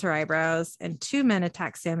raises her eyebrows, and two men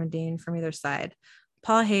attack Sam and Dean from either side.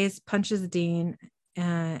 Paul Hayes punches Dean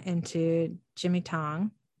into Jimmy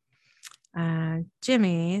Tong.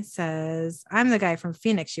 Jimmy says, I'm the guy from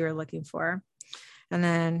Phoenix you were looking for. And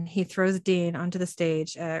then he throws Dean onto the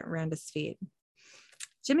stage at Randa's feet.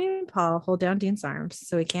 Jimmy and Paul hold down Dean's arms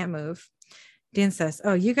so he can't move. Dean says,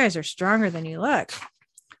 oh, you guys are stronger than you look.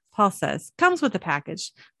 Paul says, comes with the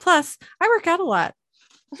package. Plus, I work out a lot.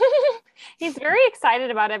 He's very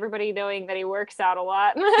excited about everybody knowing that he works out a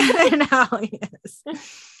lot. I know he is.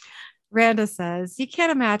 Randa says, you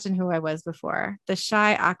can't imagine who I was before. The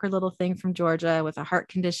shy, awkward little thing from Georgia with a heart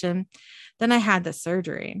condition. Then I had the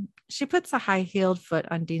surgery. She puts a high-heeled foot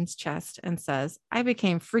on Dean's chest and says, I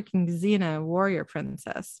became freaking Xena, warrior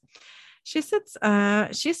princess. She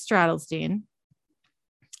straddles Dean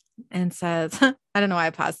and says, I don't know why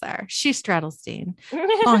I paused there. She straddles Dean.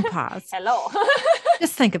 Long pause. Hello.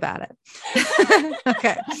 Just think about it.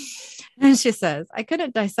 Okay. And she says, I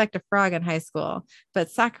couldn't dissect a frog in high school,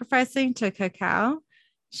 but sacrificing to cacao,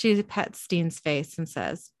 she pets Dean's face and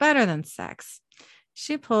says, better than sex.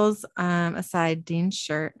 She pulls aside Dean's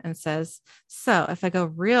shirt and says, so if I go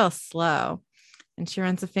real slow, and she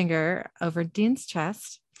runs a finger over Dean's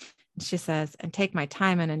chest, and she says, and take my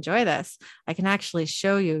time and enjoy this, I can actually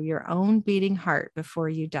show you your own beating heart before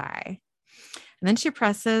you die. And then she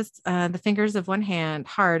presses the fingers of one hand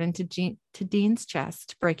hard into Dean's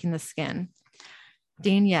chest, breaking the skin.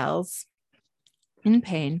 Dean yells in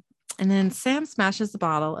pain. And then Sam smashes the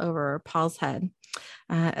bottle over Paul's head.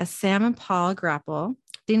 As Sam and Paul grapple,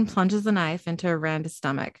 Dean plunges the knife into Randa's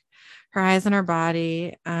stomach. Her eyes and her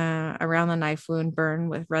body around the knife wound burn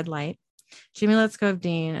with red light. Jimmy lets go of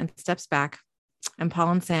Dean and steps back, and Paul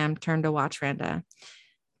and Sam turn to watch Randa.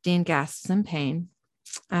 Dean gasps in pain.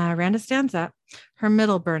 Randa stands up, her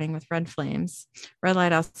middle burning with red flames. Red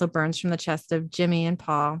light also burns from the chest of Jimmy and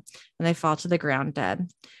Paul, and they fall to the ground dead.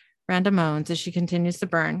 Randa moans as she continues to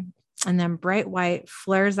burn, and then bright white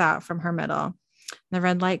flares out from her middle. The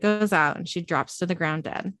red light goes out, and she drops to the ground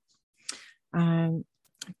dead.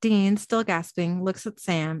 Dean, still gasping, looks at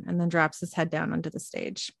Sam and then drops his head down onto the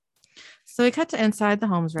stage. So we cut to inside the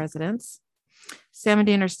Holmes residence. Sam and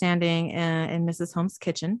Dean are standing in Mrs. Holmes'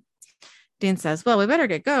 kitchen. Dean says, well, we better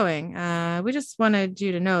get going. We just wanted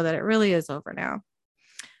you to know that it really is over now.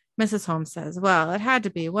 Mrs. Holmes says, well, it had to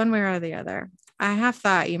be one way or the other. I half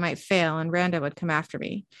thought you might fail and Randa would come after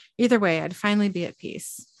me. Either way, I'd finally be at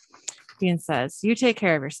peace. Dean says, you take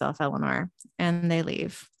care of yourself, Eleanor. And they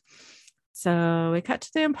leave. So we cut to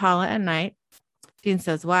the Impala at night. Dean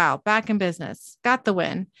says, wow, back in business. Got the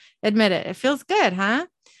win. Admit it. It feels good, huh?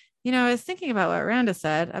 You know, I was thinking about what Randa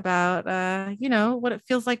said about, what it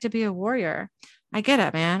feels like to be a warrior. I get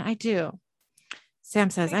it, man. I do.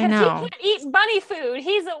 Sam says, because I know. He can't eat bunny food.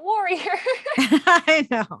 He's a warrior. I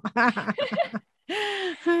know.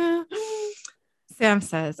 Sam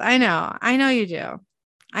says, I know you do.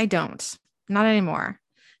 I don't. Not anymore.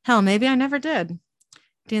 Hell, maybe I never did.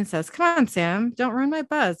 Dean says, come on, Sam. Don't ruin my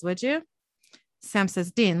buzz, would you? Sam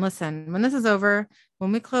says, Dean, listen, when this is over,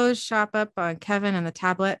 when we close shop up on Kevin and the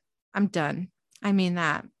tablet, I'm done. I mean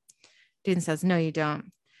that. Dean says, no, you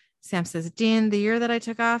don't. Sam says, Dean, the year that I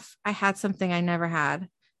took off, I had something I never had,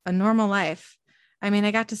 a normal life. I mean,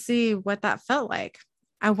 I got to see what that felt like.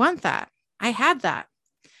 I want that. I had that.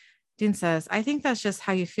 Dean says, I think that's just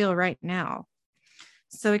how you feel right now.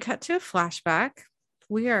 So we cut to a flashback.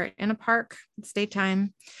 We are in a park. It's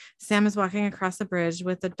daytime. Sam is walking across the bridge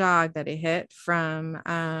with the dog that he hit from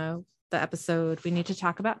the episode We Need to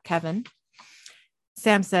Talk About Kevin.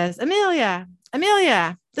 Sam says, Amelia,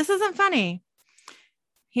 this isn't funny.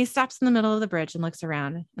 He stops in the middle of the bridge and looks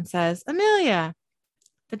around and says, Amelia.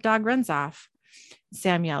 The dog runs off.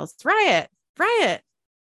 Sam yells, Riot.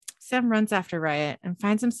 Sam runs after Riot and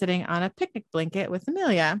finds him sitting on a picnic blanket with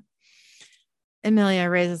Amelia. Amelia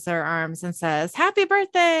raises her arms and says, Happy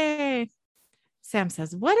birthday. Sam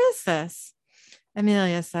says, what is this?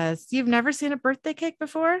 Amelia says, you've never seen a birthday cake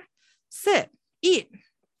before? Sit, eat.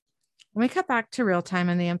 When we cut back to real time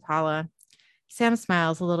in the Impala, Sam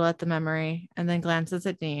smiles a little at the memory and then glances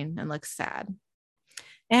at Dean and looks sad.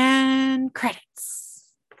 And credits.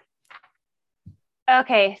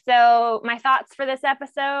 Okay, so my thoughts for this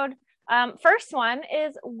episode. First one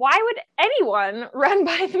is, why would anyone run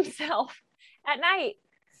by themselves at night?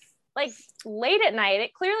 like late at night.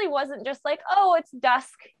 It clearly wasn't just like, oh, it's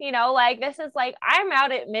dusk, like this is like, I'm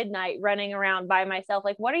out at midnight running around by myself.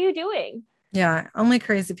 Like, what are you doing? Yeah, only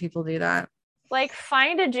crazy people do that. Like,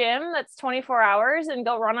 find a gym that's 24 hours and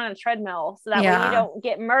go run on a treadmill so that way you Yeah. don't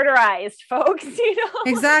get murderized, folks.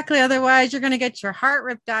 Exactly. Otherwise, you're going to get your heart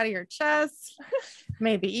ripped out of your chest,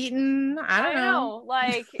 maybe eaten. I don't know. know.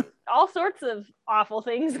 Like, all sorts of awful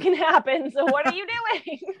things can happen. So what are you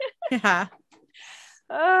doing? Yeah.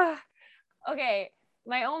 Okay.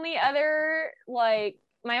 My only other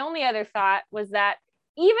thought was that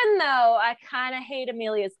even though I kind of hate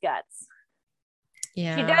Amelia's guts,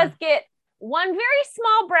 Yeah. she does get one very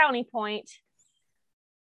small brownie point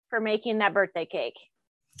for making that birthday cake.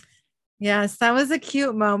 Yes, that was a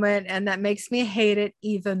cute moment, and that makes me hate it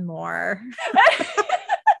even more.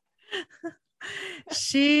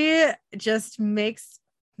 She just makes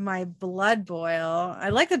my blood boil. I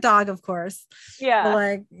like the dog, of course.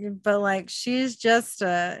 Yeah. But like she's such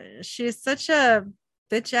a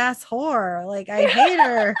bitch ass whore. Like I hate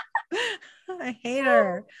her. I hate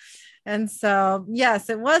her. And so, yes,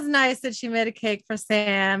 it was nice that she made a cake for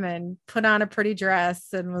Sam and put on a pretty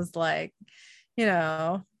dress and was like,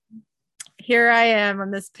 here I am on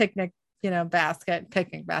this picnic basket,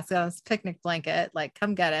 on this picnic blanket, like,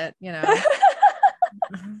 come get it,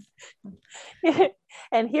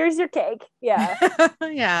 And here's your cake. Yeah.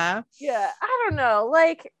 Yeah. Yeah. I don't know.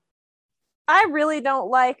 Like, I really don't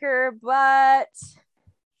like her, but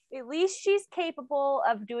at least she's capable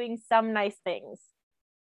of doing some nice things.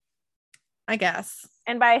 I guess.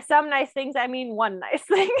 And by some nice things, I mean one nice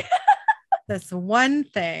thing. This one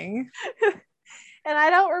thing. And I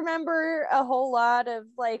don't remember a whole lot of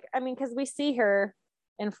like, I mean, because we see her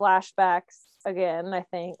in flashbacks again, I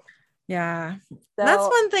think. Yeah. So, that's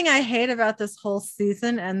one thing I hate about this whole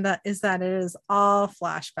season, and that is that it is all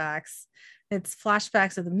flashbacks. It's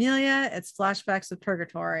flashbacks with Amelia, it's flashbacks with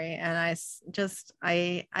Purgatory, and I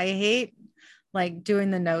hate like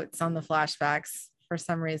doing the notes on the flashbacks for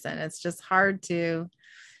some reason. It's just hard to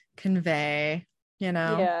convey,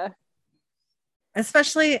 Yeah.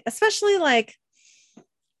 Especially like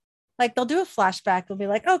they'll do a flashback. They'll be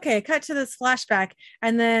like, okay, cut to this flashback.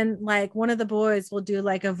 And then like one of the boys will do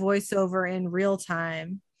like a voiceover in real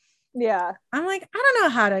time. Yeah. I'm like, I don't know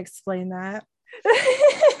how to explain that.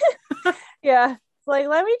 Yeah. It's like,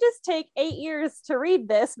 let me just take 8 years to read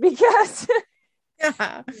this because yeah,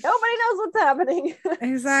 nobody knows what's happening.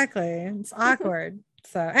 Exactly. It's awkward.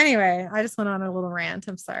 So anyway, I just went on a little rant.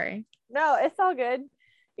 I'm sorry. No, it's all good.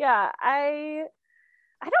 Yeah. I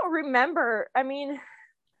don't remember. I mean,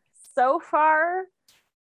 so far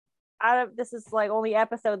out of this is like only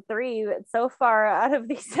episode 3, but so far out of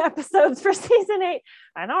these episodes for season 8,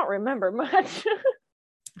 I don't remember much.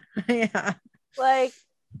 Yeah. Like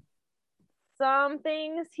some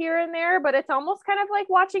things here and there, but it's almost kind of like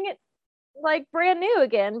watching it like brand new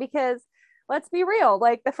again, because let's be real,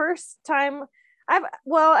 like the first time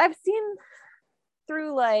I've seen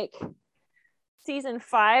through like season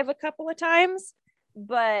 5 a couple of times,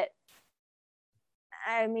 but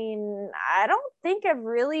I mean, I don't think I've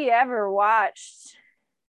really ever watched,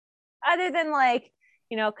 other than like,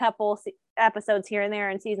 a couple episodes here and there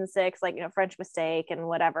in season 6, like, French Mistake and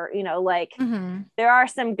whatever, like there are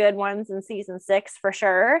some good ones in season 6 for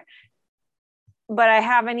sure. But I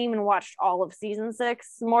haven't even watched all of season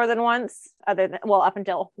 6 more than once, other than, well, up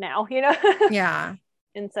until now, Yeah.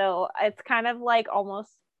 And so it's kind of like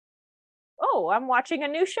almost, oh, I'm watching a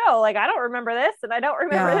new show. Like, I don't remember this and I don't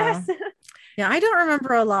remember this. Yeah, I don't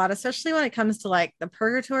remember a lot, especially when it comes to like the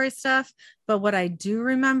Purgatory stuff. But what I do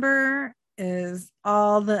remember is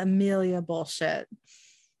all the Amelia bullshit.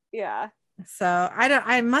 Yeah. So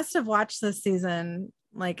I must have watched this season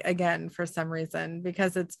like again for some reason,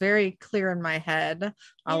 because it's very clear in my head.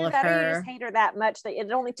 All of her. You just hate her that much that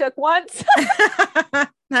it only took once.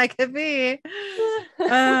 That could be.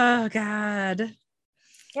 Oh God.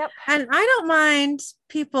 Yep. And I don't mind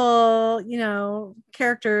people,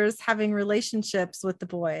 characters having relationships with the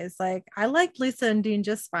boys. Like I liked Lisa and Dean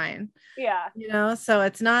just fine. Yeah. So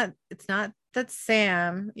it's not that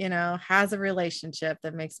Sam, has a relationship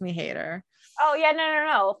that makes me hate her. Oh yeah,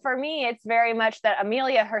 no. For me, it's very much that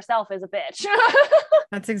Amelia herself is a bitch.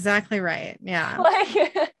 That's exactly right. Yeah.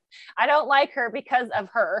 Like, I don't like her because of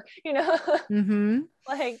her, Mm-hmm.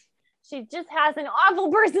 Like, she just has an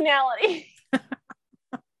awful personality.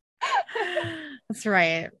 That's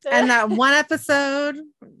right. And that one episode,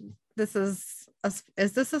 is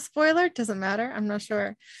this a spoiler? Doesn't matter. I'm not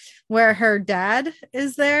sure. Where her dad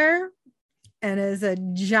is there and is a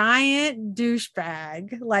giant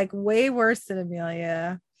douchebag, like way worse than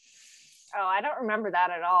Amelia. Oh, I don't remember that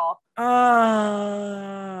at all. Oh,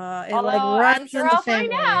 it like Although I'm runs sure in the I'll find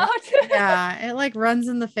family. out. Yeah, it like runs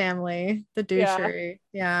in the family. The Yeah. douchery.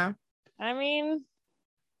 Yeah. I mean,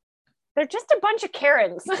 they're just a bunch of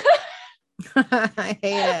Karens. I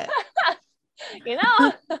hate it. You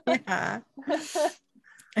know? Yeah.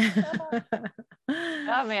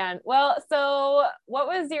 Oh man. Well, so what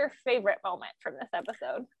was your favorite moment from this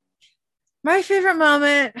episode? My favorite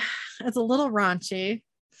moment, it's a little raunchy.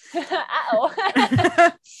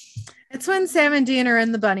 Uh-oh. It's when Sam and Dean are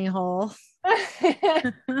in the bunny hole.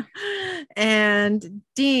 And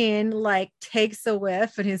Dean like takes a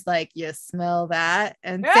whiff and he's like, "You smell that?"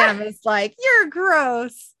 And Sam is like, "You're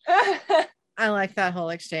gross." I like that whole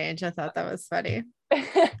exchange. I thought that was funny.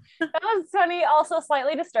 That was funny, also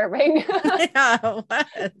slightly disturbing. Yeah, it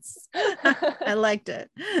was. I liked it.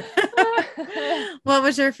 What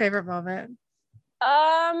was your favorite moment?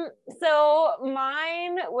 So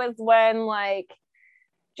mine was when like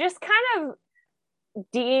just kind of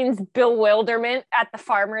Dean's bewilderment at the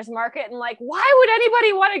farmer's market and like, why would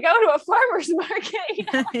anybody want to go to a farmer's market? You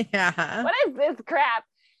know, like, Yeah. what is this crap?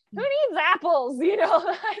 Who needs apples? You know,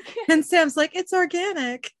 like, And Sam's like, "It's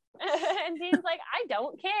organic." and Dean's like, I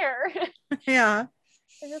don't care. Yeah.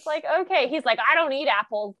 It's just like, okay. He's like, I don't eat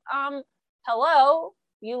apples. Hello,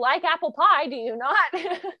 you like apple pie, do you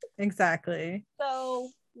not? Exactly. So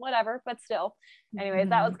whatever, but still. Anyways,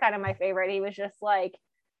 that was kind of my favorite. He was just like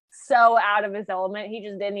so out of his element. He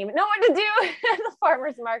just didn't even know what to do at the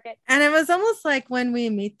farmer's market. And it was almost like when we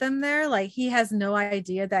meet them there, like he has no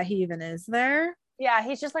idea that he even is there. Yeah,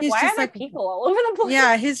 he's just like, He's why just are there like people all over the place?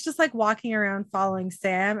 Yeah, he's just like walking around following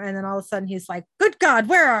Sam, and then all of a sudden he's like, "Good God,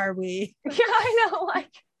 where are we?" Yeah, I know.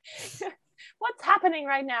 Like, what's happening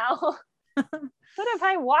right now? What have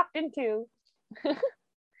I walked into?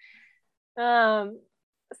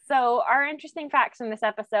 So our interesting facts from this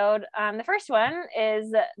episode. The first one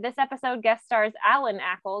is this episode guest stars Alan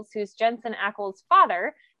Ackles, who's Jensen Ackles'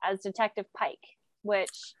 father, as Detective Pike,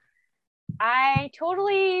 which I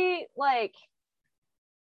totally like.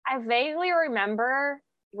 I vaguely remember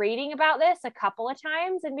reading about this a couple of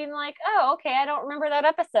times and being like, oh, okay, I don't remember that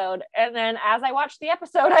episode. And then as I watched the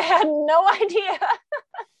episode, I had no idea.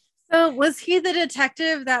 So was he the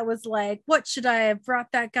detective that was like, "What should I have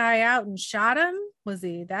brought that guy out and shot him?" Was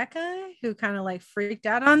he that guy who kind of like freaked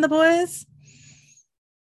out on the boys?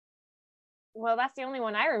 Well, that's the only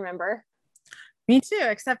one I remember. Me too,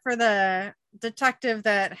 except for the detective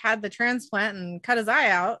that had the transplant and cut his eye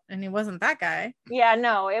out, and he wasn't that guy. Yeah,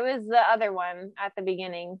 no, it was the other one at the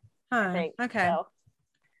beginning. I think. Okay. So,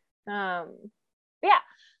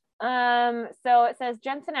 so it says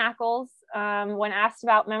Jensen Ackles, when asked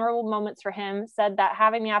about memorable moments for him, said that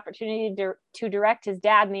having the opportunity to direct his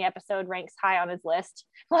dad in the episode ranks high on his list.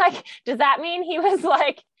 Like, does that mean he was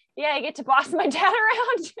like, yeah, I get to boss my dad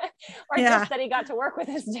around? Or just that he got to work with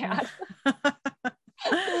his dad?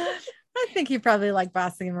 I think he probably liked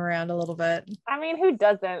bossing him around a little bit. I mean, who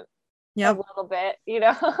doesn't? Yep. A little bit, you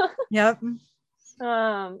know? Yep.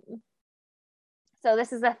 So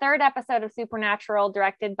this is the third episode of Supernatural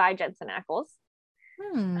directed by Jensen Ackles.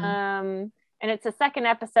 And it's the second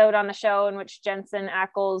episode on the show in which Jensen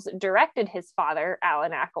Ackles directed his father,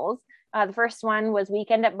 Alan Ackles. The first one was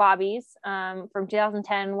Weekend at Bobby's from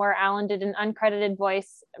 2010, where Alan did an uncredited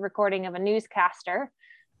voice recording of a newscaster.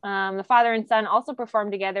 The father and son also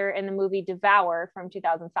performed together in the movie Devour from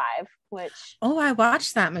 2005, which... Oh, I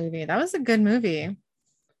watched that movie. That was a good movie.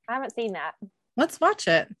 I haven't seen that. Let's watch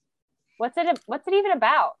it. What's it even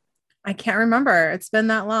about? I can't remember. It's been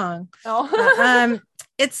that long. Oh.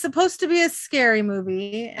 It's supposed to be a scary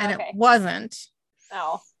movie, and it wasn't.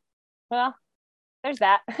 Oh. Well, there's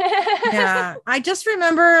that. Yeah. I just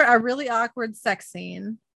remember a really awkward sex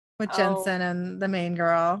scene with Jensen and the main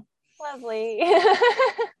girl. Lovely.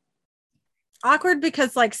 Awkward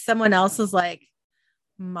because like someone else was like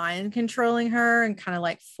mind controlling her and kind of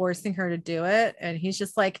like forcing her to do it, and he's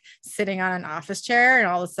just like sitting on an office chair, and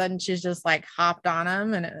all of a sudden she's just like hopped on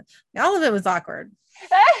him, and all of it was awkward.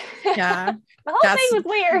 Yeah. The whole thing was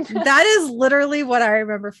weird. That is literally what I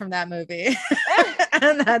remember from that movie.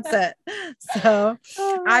 And that's it. So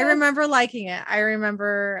I remember liking it. I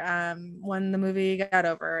remember when the movie got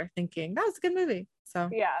over thinking that was a good movie. So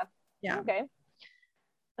yeah. Okay.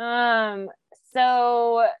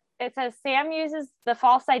 So it says Sam uses the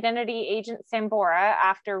false identity Agent Sambora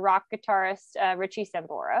after rock guitarist Richie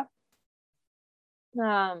Sambora.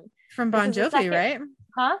 From Bon Jovi, right?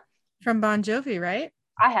 Huh? From Bon Jovi, right?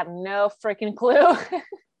 I have no freaking clue.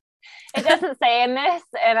 It doesn't say in this,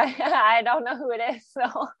 and I don't know who it is.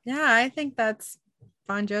 So yeah, I think that's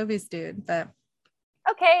Bon Jovi's dude, but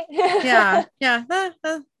Okay. Yeah.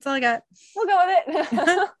 That's all I got. We'll go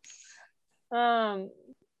with it.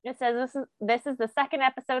 It says this is the second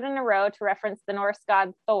episode in a row to reference the Norse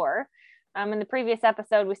god Thor. In the previous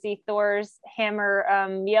episode, we see Thor's hammer,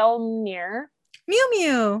 Mjolnir. Mew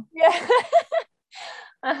Mew. Yeah.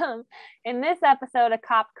 In this episode, a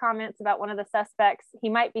cop comments about one of the suspects. He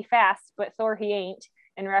might be fast, but Thor he ain't,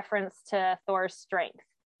 in reference to Thor's strength.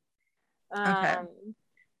 Okay.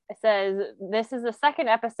 It says this is the second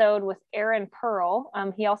episode with Aaron Pearl.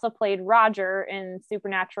 He also played Roger in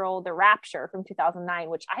Supernatural: The Rapture from 2009,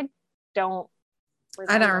 which I don't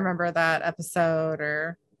remember that episode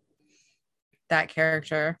or that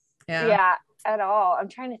character. Yeah, at all. I'm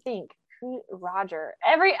trying to think. Who Roger?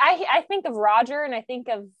 I think of Roger and I think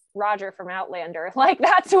of Roger from Outlander. Like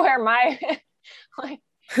that's where my like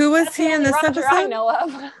who was he in this Roger episode? I know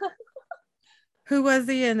of. Who was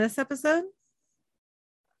he in this episode?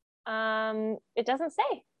 It doesn't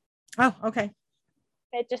say. Oh, okay.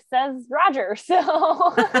 It just says Roger.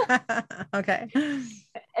 So okay.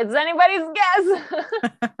 It's anybody's guess.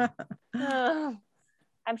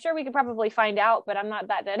 I'm sure we could probably find out, but I'm not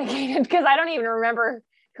that dedicated because I don't even remember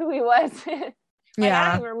who he was. I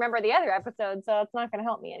don't even remember the other episode, so it's not going to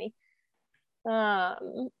help me any.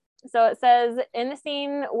 So it says in the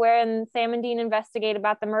scene when Sam and Dean investigate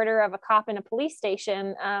about the murder of a cop in a police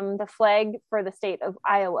station, the flag for the state of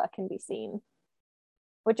Iowa can be seen,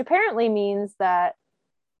 which apparently means that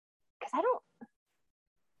because I don't.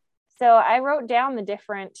 So I wrote down the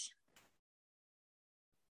different.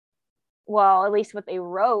 Well, at least what they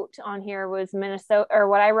wrote on here was Minnesota, or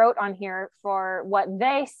what I wrote on here for what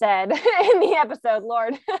they said in the episode.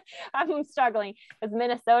 Lord, I'm struggling. It's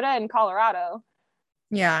Minnesota and Colorado.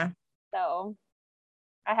 Yeah. So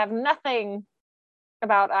I have nothing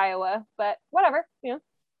about Iowa, but whatever, you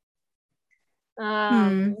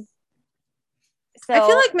know. So I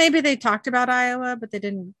feel like maybe they talked about Iowa, but they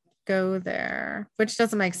didn't go there, which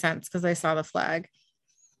doesn't make sense because they saw the flag.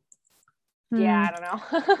 Yeah, I don't know.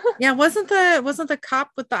 Yeah, wasn't the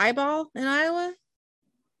cop with the eyeball in Iowa?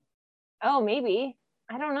 Oh, maybe.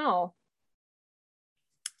 I don't know.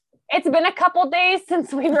 It's been a couple days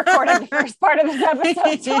since we recorded the first part of this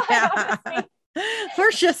episode. So yeah.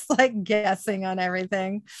 We're just like guessing on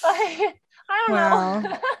everything. I don't know.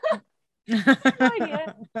 No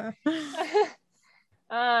idea.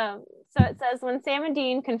 So it says when Sam and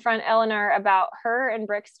Dean confront Eleanor about her and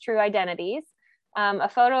Brick's true identities, a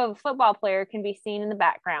photo of a football player can be seen in the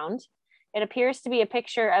background. It appears to be a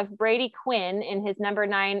picture of Brady Quinn in his number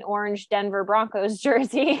 9 orange Denver Broncos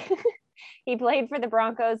jersey. He played for the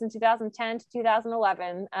Broncos in 2010 to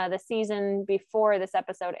 2011, the season before this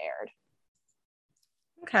episode aired.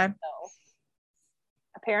 Okay. So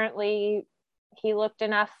apparently he looked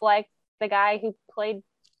enough like the guy who played.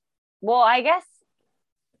 Well, I guess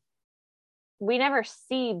we never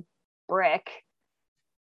see Brick.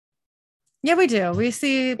 Yeah, we do. We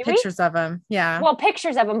see pictures of him. Yeah. Well,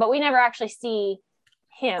 pictures of him, but we never actually see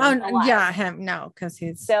him. Oh, alive. yeah, him. No, because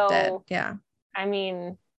he's dead. Yeah. I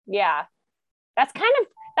mean, yeah. That's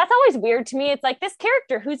always weird to me. It's like this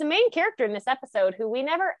character who's a main character in this episode who we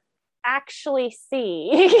never actually see,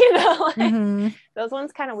 you know, like, those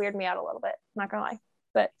ones kind of weird me out a little bit, not gonna lie.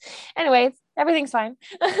 But anyways, everything's fine.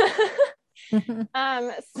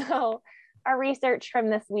 So our research from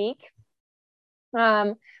this week,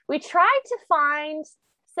 we tried to find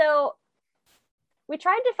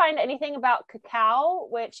anything about cacao,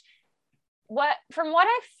 which from what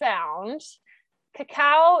I found,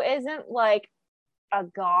 cacao isn't like a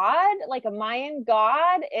god, like a Mayan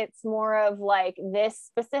god. It's more of like this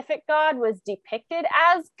specific god was depicted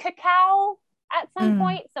as cacao at some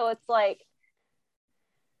point. So it's like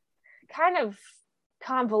kind of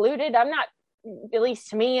convoluted. I'm not, at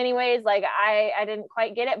least to me anyways, like I didn't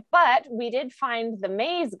quite get it, but we did find the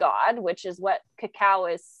maize god, which is what cacao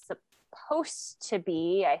is supposed to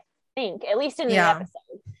be, I think, at least in the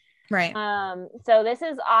episode. Right. So this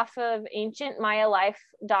is off of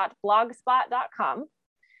ancientmayalife.blogspot.com.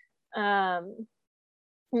 And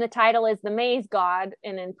the title is The Maize God,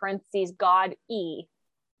 and in parentheses, God E.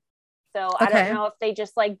 So I don't know if they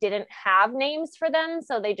just like didn't have names for them,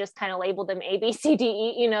 so they just kind of labeled them A, B, C, D,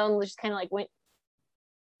 E, you know, and just kind of like went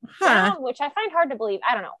down, which I find hard to believe.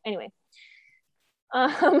 I don't know. Anyway.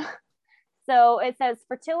 So it says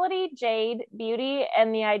fertility, jade, beauty,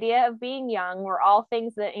 and the idea of being young were all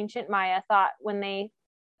things that ancient Maya thought when they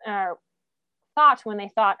thought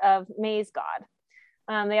of maize god.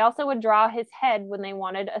 They also would draw his head when they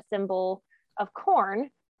wanted a symbol of corn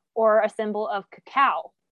or a symbol of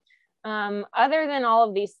cacao. Other than all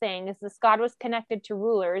of these things, this god was connected to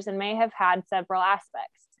rulers and may have had several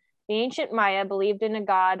aspects. The ancient Maya believed in a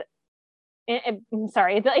god.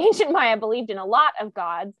 The ancient Maya believed in a lot of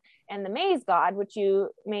gods, and the maize god, which you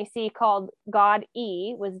may see called God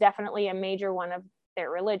E, was definitely a major one of their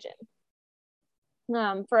religion.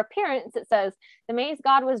 For appearance, it says the maize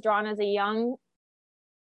god was drawn as a young.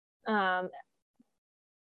 That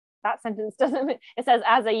sentence doesn't. It says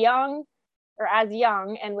as young,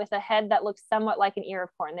 and with a head that looks somewhat like an ear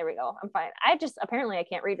of corn. There we go. I'm fine. Apparently I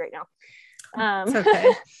can't read right now. It's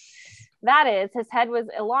okay. That is, his head was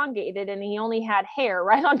elongated and he only had hair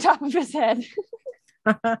right on top of his head.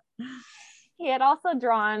 He had also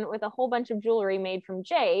drawn with a whole bunch of jewelry made from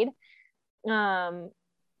jade.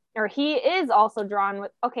 Or he is also drawn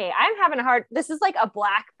with, okay, I'm having a hard, this is like a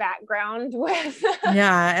black background with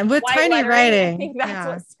and with white tiny lettering. writing. I think that's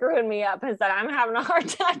what's screwing me up, is that I'm having a hard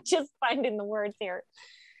time just finding the words here.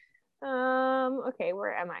 Okay,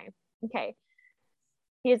 where am I? Okay.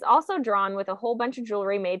 He is also drawn with a whole bunch of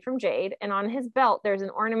jewelry made from jade, and on his belt there's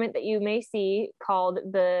an ornament that you may see called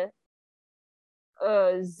the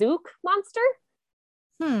Zook monster.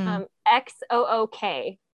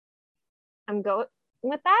 XOOK. I'm going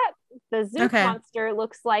with that. The Zook monster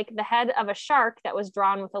looks like the head of a shark that was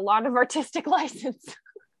drawn with a lot of artistic license.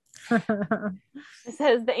 It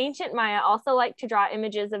says the ancient Maya also liked to draw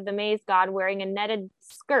images of the maize god wearing a netted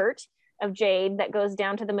skirt of jade that goes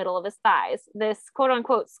down to the middle of his thighs. This quote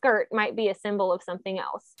unquote skirt might be a symbol of something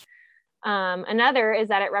else. Another is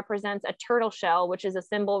that it represents a turtle shell, which is a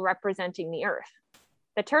symbol representing the earth.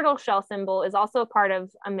 The turtle shell symbol is also a part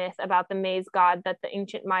of a myth about the maize god that the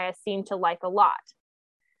ancient Maya seemed to like a lot.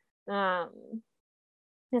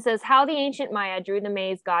 It says how the ancient Maya drew the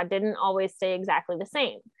maize god didn't always stay exactly the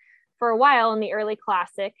same. For a while in the early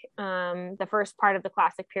classic, the first part of the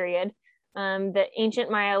classic period, the ancient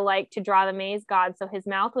Maya liked to draw the maize god so his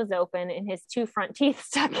mouth was open and his two front teeth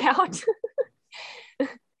stuck out. So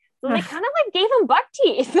they kind of like gave him buck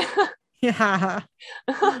teeth. Yeah.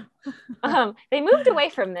 They moved away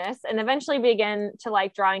from this and eventually began to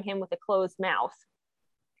like drawing him with a closed mouth.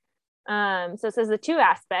 So it says the two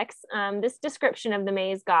aspects. This description of the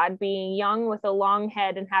maize god being young with a long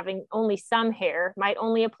head and having only some hair might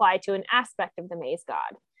only apply to an aspect of the maize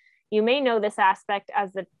god. You may know this aspect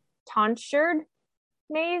as the tonsured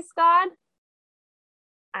maize god.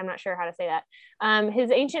 I'm not sure how to say that.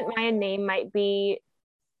 His ancient Mayan name might be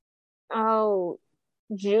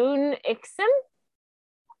June Ixim,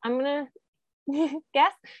 I'm gonna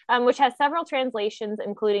guess, which has several translations,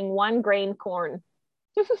 including one grain corn.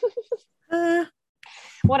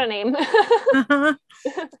 What a name.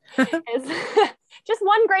 Just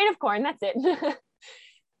one grain of corn, that's it.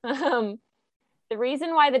 The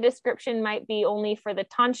reason why the description might be only for the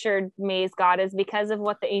tonsured maize god is because of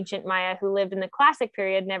what the ancient Maya who lived in the classic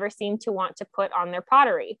period never seemed to want to put on their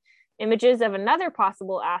pottery. Images of another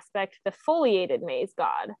possible aspect, the foliated maize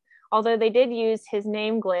god, although they did use his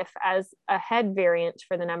name glyph as a head variant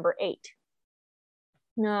for the number 8.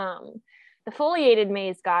 The foliated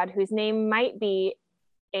maize god, whose name might be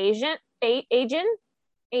Agen,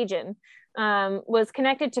 was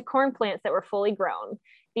connected to corn plants that were fully grown.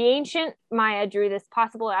 The ancient Maya drew this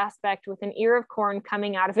possible aspect with an ear of corn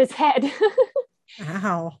coming out of his head.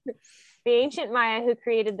 Wow. The ancient Maya who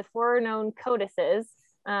created the 4 known codices,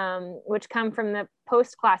 which come from the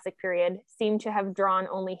post-classic period, seem to have drawn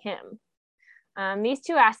only him. These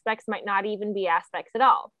two aspects might not even be aspects at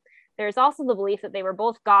all. There's also the belief that they were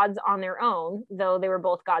both gods on their own, though they were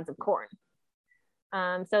both gods of corn.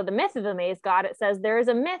 So the myth of the maize god, it says there is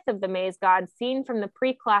a myth of the maize god seen from the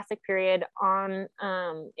pre-classic period on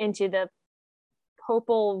into the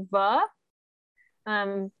Popol Vuh.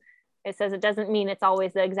 It says it doesn't mean it's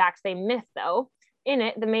always the exact same myth, though. In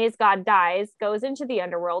it, the maize god dies, goes into the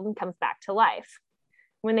underworld, and comes back to life.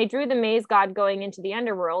 When they drew the maize god going into the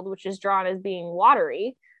underworld, which is drawn as being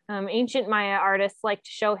watery, ancient Maya artists like to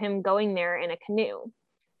show him going there in a canoe.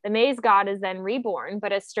 The maize god is then reborn,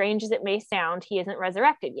 but as strange as it may sound, he isn't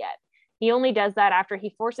resurrected yet. He only does that after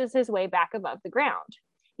he forces his way back above the ground.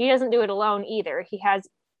 He doesn't do it alone either. He has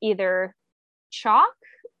either Chalk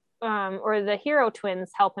or the hero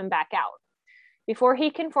twins help him back out. Before he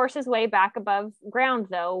can force his way back above ground,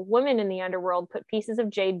 though, women in the underworld put pieces of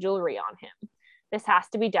jade jewelry on him. This has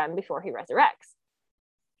to be done before he resurrects.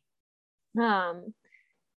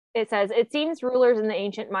 It says, it seems rulers in the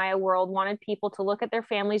ancient Maya world wanted people to look at their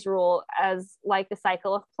family's rule as like the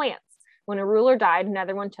cycle of plants. When a ruler died,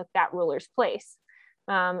 another one took that ruler's place.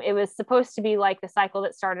 It was supposed to be like the cycle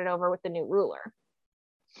that started over with the new ruler.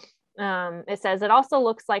 It says, it also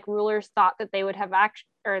looks like rulers thought that they would have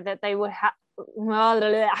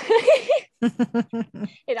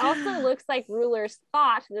It also looks like rulers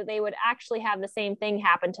thought that they would actually have the same thing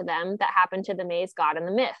happen to them that happened to the maize god in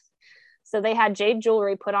the myth. So they had jade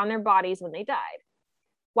jewelry put on their bodies when they died.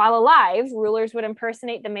 While alive, rulers would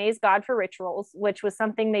impersonate the maize god for rituals, which was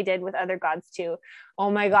something they did with other gods too. Oh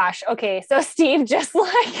my gosh. Okay, so Steve just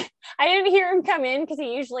like, I didn't hear him come in because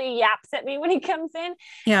he usually yaps at me when he comes in.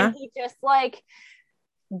 Yeah. And he just like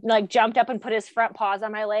jumped up and put his front paws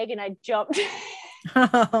on my leg, and I jumped.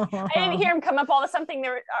 I didn't hear him come up. All of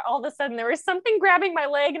a sudden there was something grabbing my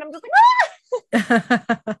leg, and I'm just like,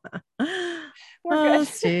 ah! We're good.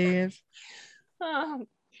 Steve.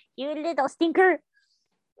 You little stinker.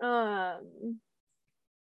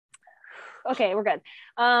 Okay, we're good.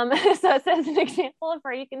 So it says an example of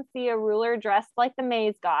where you can see a ruler dressed like the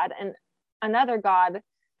maize god, and another god,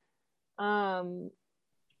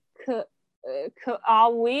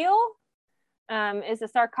 Kuawil, is a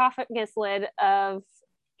sarcophagus lid of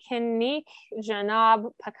Kinik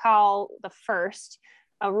Janab Pakal I,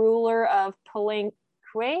 a ruler of Palenque.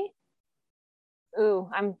 Ooh,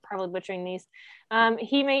 I'm probably butchering these.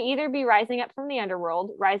 He may either be rising up from the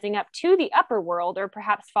underworld, rising up to the upper world, or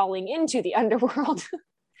perhaps falling into the underworld.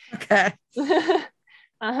 Okay.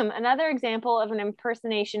 Another example of an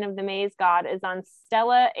impersonation of the maize god is on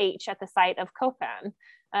Stela H at the site of Copan.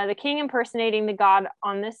 The king impersonating the god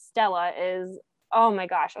on this stela is, oh my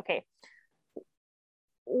gosh, okay.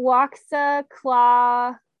 Waksa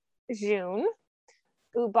Kla Jun,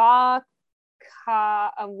 Uba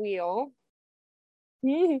Ka Awil.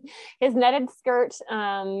 His netted skirt,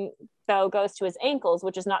 though, goes to his ankles,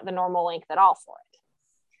 which is not the normal length at all for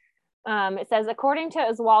it. It says, according to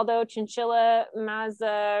Oswaldo Chinchilla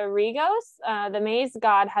Mazarigos, the maize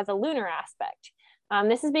god has a lunar aspect.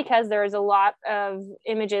 This is because there is a lot of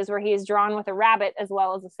images where he is drawn with a rabbit as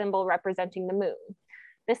well as a symbol representing the moon.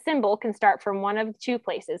 This symbol can start from one of two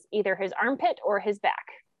places, either his armpit or his back.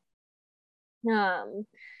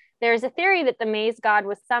 There's a theory that the maize god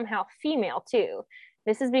was somehow female too.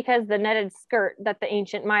 This is because the netted skirt that the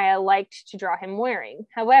ancient Maya liked to draw him wearing.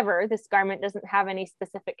 However, this garment doesn't have any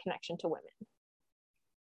specific connection to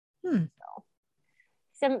women.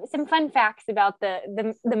 So, some fun facts about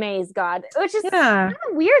the maize god, which is kind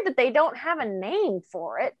of weird that they don't have a name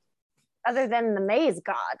for it other than the maize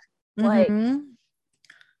god. Like,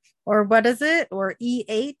 or what is it? Or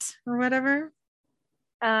E8 or whatever.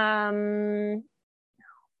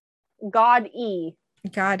 God E.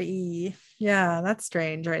 God E. Yeah, that's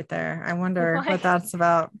strange right there. I wonder what that's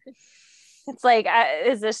about. It's like,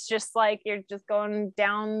 is this just like you're just going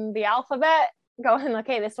down the alphabet, going,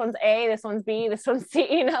 okay, this one's A, this one's B, this one's C,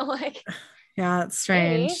 you know, like. Yeah, it's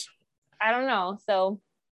strange. Maybe. I don't know. So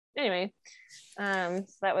anyway, so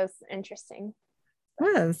that was interesting. It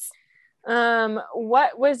was.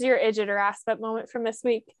 What was your idiot or aspect moment from this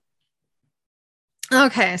week?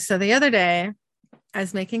 Okay, so the other day I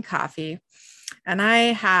was making coffee and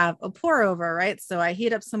I have a pour over, right? So I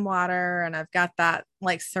heat up some water and I've got that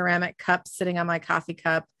like ceramic cup sitting on my coffee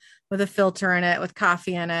cup with a filter in it with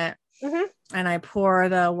coffee in it. And I pour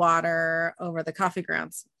the water over the coffee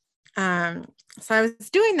grounds. So I was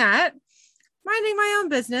doing that, minding my own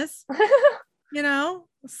business, you know,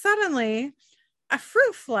 suddenly a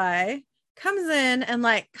fruit fly comes in and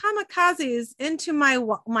like kamikazes into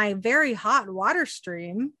my very hot water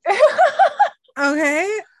stream.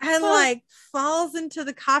 Okay. And like falls into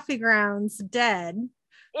the coffee grounds dead.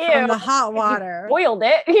 Ew. From the hot water. You boiled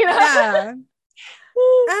it, you know? Yeah.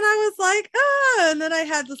 And I was like, oh, and then I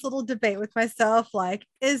had this little debate with myself, like,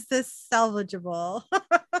 is this salvageable?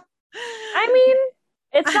 I mean,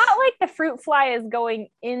 it's not like the fruit fly is going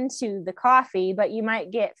into the coffee, but you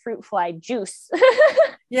might get fruit fly juice.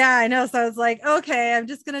 Yeah, I know. So I was like, okay, I'm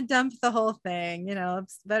just going to dump the whole thing. You know,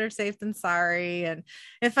 it's better safe than sorry. And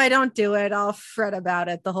if I don't do it, I'll fret about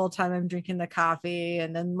it the whole time I'm drinking the coffee.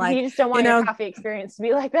 And then like, you just don't want your coffee experience to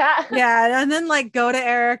be like that. Yeah. And then like go to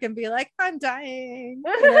Eric and be like, I'm dying.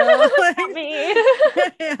 You know? Like, me.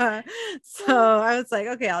 Yeah. So I was like,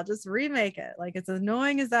 okay, I'll just remake it. Like, it's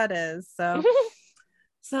annoying as that is. So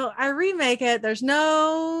I remake it. There's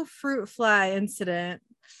no fruit fly incident.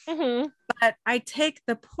 But I take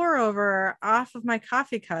the pour over off of my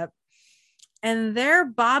coffee cup and there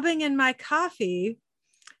bobbing in my coffee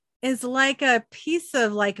is like a piece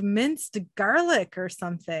of like minced garlic or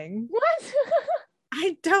something. What?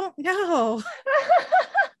 I don't know.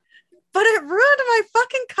 But it ruined my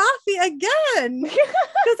fucking coffee again.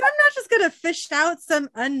 Because I'm not just going to fish out some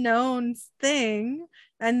unknown thing.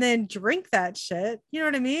 and then drink that shit. You know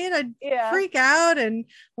what I mean? I'd Yeah. freak out and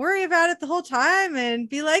worry about it the whole time and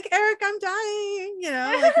be like, Eric, I'm dying.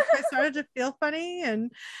 Like if I started to feel funny.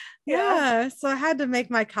 And yeah, so I had to make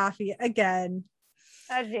my coffee again.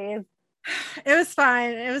 Oh, geez. It was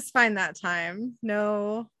fine. It was fine that time.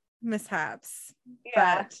 No mishaps.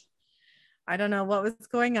 Yeah. But I don't know what was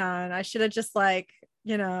going on. I should have just got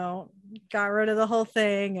rid of the whole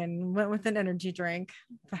thing and went with an energy drink.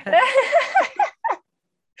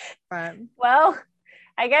 But Well,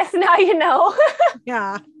 I guess now you know.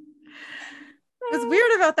 yeah. What's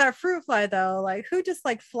weird about that fruit fly though, like who just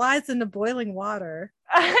like flies into boiling water?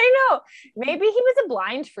 I know. Maybe he was a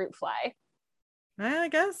blind fruit fly. I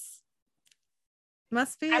guess.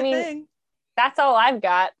 Must be I a mean, thing. That's all I've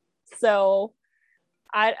got. So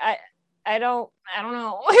I don't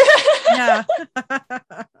know. Yeah.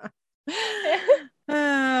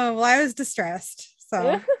 Well, I was distressed.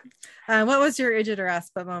 So what was your idiot or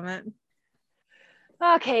aspa moment?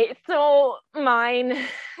 Okay, so mine,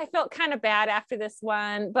 I felt kind of bad after this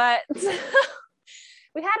one, but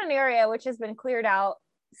we had an area which has been cleared out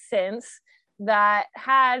since that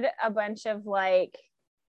had a bunch of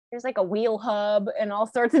there's like a wheel hub and all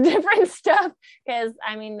sorts of different stuff. Because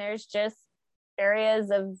I mean, there's just areas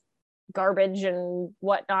of garbage and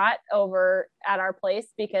whatnot over at our place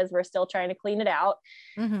because we're still trying to clean it out.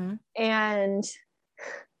 Mm-hmm. And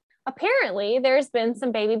apparently there's been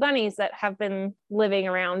some baby bunnies that have been living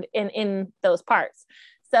around in those parts.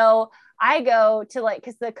 So I go to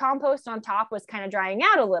because the compost on top was kind of drying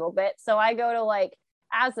out a little bit. So I go to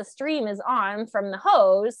as the stream is on from the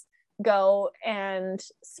hose, go and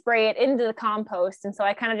spray it into the compost. And so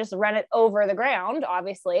I kind of just run it over the ground,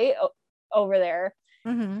 obviously over there.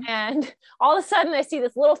 Mm-hmm. And all of a sudden I see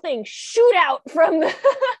this little thing shoot out from the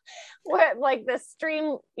the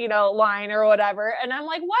stream, line or whatever. And I'm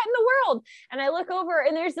like, what in the world? And I look over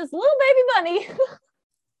and there's this little baby bunny.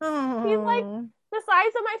 Oh. He's like the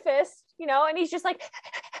size of my fist, and he's just like,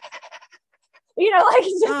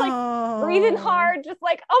 he's just breathing hard, just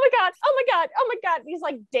like, oh my God, oh my God, oh my God. He's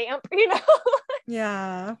like damp,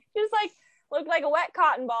 Yeah. Just looked like a wet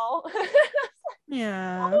cotton ball.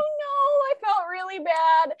 Yeah. Oh no, I felt really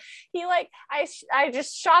bad. He I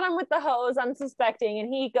just shot him with the hose, unsuspecting,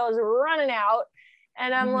 and he goes running out.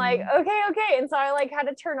 And I'm like, okay. And so I had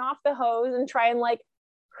to turn off the hose and try and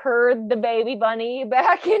herd the baby bunny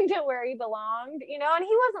back into where he belonged, and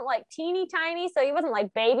he wasn't teeny tiny, so he wasn't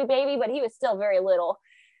baby, but he was still very little.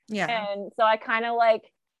 Yeah. And so I kind of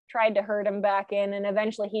tried to herd him back in, and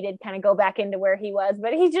eventually he did kind of go back into where he was,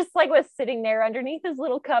 but he just was sitting there underneath his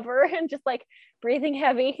little cover and just breathing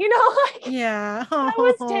heavy, yeah. That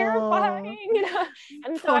was terrifying,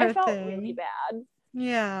 and so I felt really bad.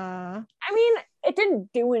 Yeah. I mean, it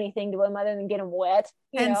didn't do anything to him other than get him wet,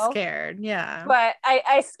 and scared. Yeah. But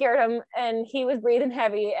I scared him and he was breathing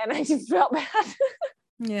heavy and I just felt bad.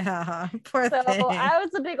 Yeah. Poor so thing. I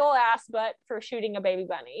was a big old ass butt for shooting a baby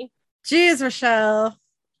bunny. Jeez, Rochelle.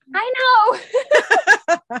 I know.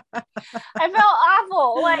 I felt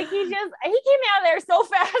awful. He came out of there so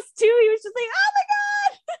fast too. He was just like, oh my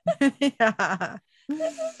God. Yeah.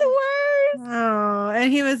 This is the worst. Oh,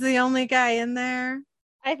 and he was the only guy in there?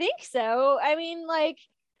 I think so. I mean,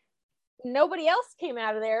 nobody else came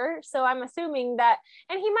out of there. So I'm assuming that,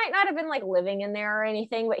 and he might not have been living in there or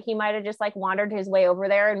anything, but he might have just wandered his way over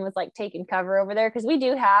there and was taking cover over there. Cause we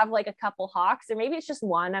do have a couple hawks, or maybe it's just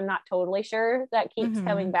one. I'm not totally sure, that keeps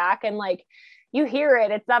coming back. And you hear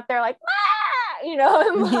it, it's up there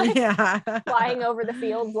and yeah. flying over the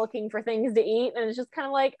fields looking for things to eat. And it's just kind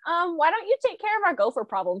of why don't you take care of our gopher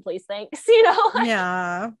problem, please? Thanks.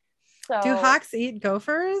 Yeah. So do hawks eat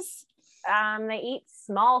gophers? They eat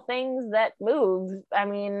small things that move. I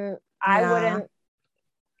mean, I wouldn't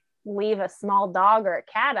leave a small dog or a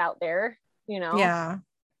cat out there, Yeah.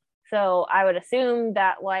 So I would assume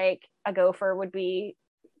that a gopher would be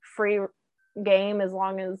free game as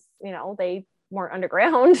long as, they weren't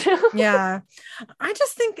underground. Yeah. I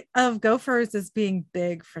just think of gophers as being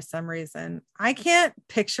big for some reason. I can't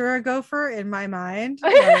picture a gopher in my mind.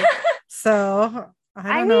 So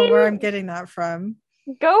I don't know where I'm getting that from.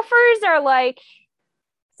 Gophers are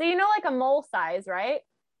so a mole size, right?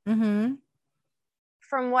 Mm-hmm.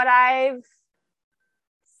 From what I've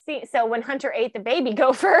seen, so when Hunter ate the baby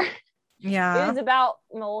gopher, yeah, it was about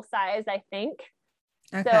mole size, I think.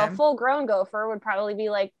 Okay. So a full grown gopher would probably be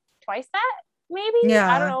twice that, maybe.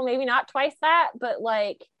 Yeah. I don't know, maybe not twice that, but not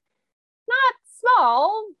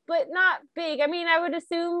small, but not big. I mean, I would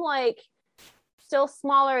assume still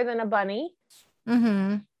smaller than a bunny.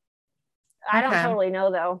 Mm-hmm. I don't totally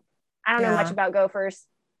know though. I don't know much about gophers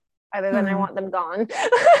other than I want them gone.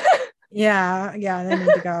 Yeah, they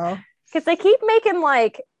need to go. Because they keep making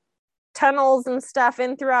like tunnels and stuff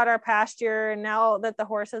in throughout our pasture. And now that the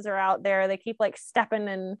horses are out there, they keep like stepping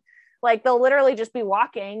and like they'll literally just be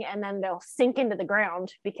walking and then they'll sink into the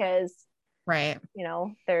ground because right,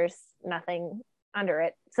 there's nothing under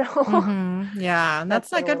it. So yeah,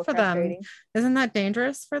 that's not good for them. Isn't that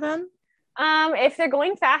dangerous for them? If they're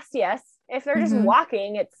going fast, yes. If they're just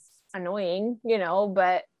walking, it's annoying,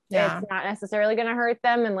 but it's not necessarily going to hurt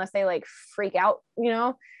them unless they like freak out,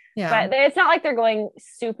 yeah. But it's not like they're going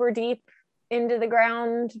super deep into the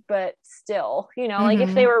ground, but still, like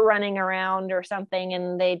if they were running around or something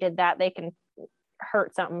and they did that, they can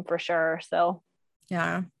hurt something for sure. So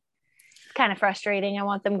yeah, it's kind of frustrating. I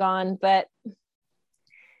want them gone, but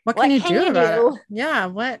what can you do about it? Yeah.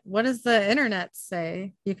 What does the internet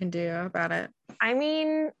say you can do about it? I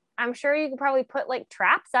mean, I'm sure you could probably put like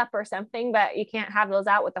traps up or something, but you can't have those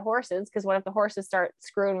out with the horses because what if the horses start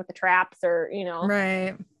screwing with the traps or,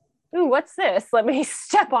 right. Ooh, what's this? Let me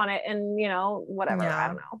step on it and, whatever. Yeah. I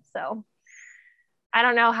don't know. So I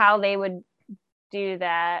don't know how they would do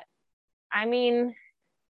that. I mean,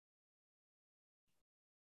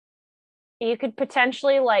 you could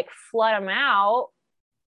potentially like flood them out,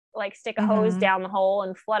 like stick a hose down the hole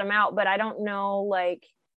and flood them out. But I don't know, like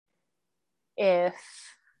if,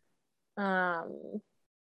 I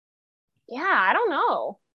don't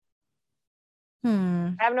know.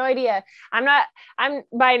 I have no idea. I'm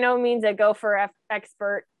by no means a gopher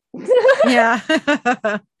expert. Yeah.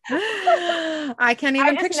 I can't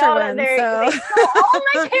even picture one. They stole all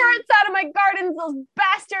my carrots out of my gardens, those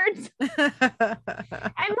bastards. And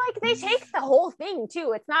like they take the whole thing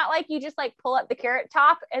too. It's not like you just like pull up the carrot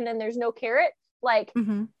top and then there's no carrot. Like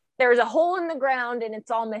there's a hole in the ground and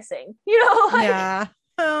it's all missing. Like, yeah.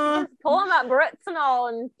 Just pull them up, roots and all,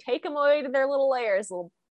 and take them away to their little lairs,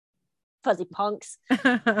 little fuzzy punks.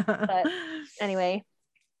 But anyway.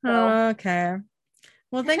 Okay.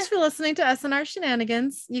 Well, thanks for listening to us and our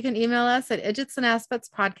shenanigans. You can email us at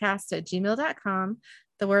idgetsandaspetspodcast@gmail.com.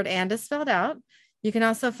 The word "and" is spelled out. You can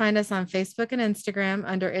also find us on Facebook and Instagram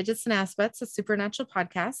under Idgits and Aspets, a supernatural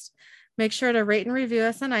podcast. Make sure to rate and review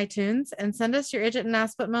us on iTunes and send us your Idget and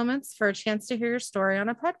Aspet moments for a chance to hear your story on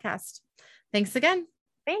a podcast. Thanks again.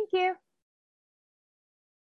 Thank you.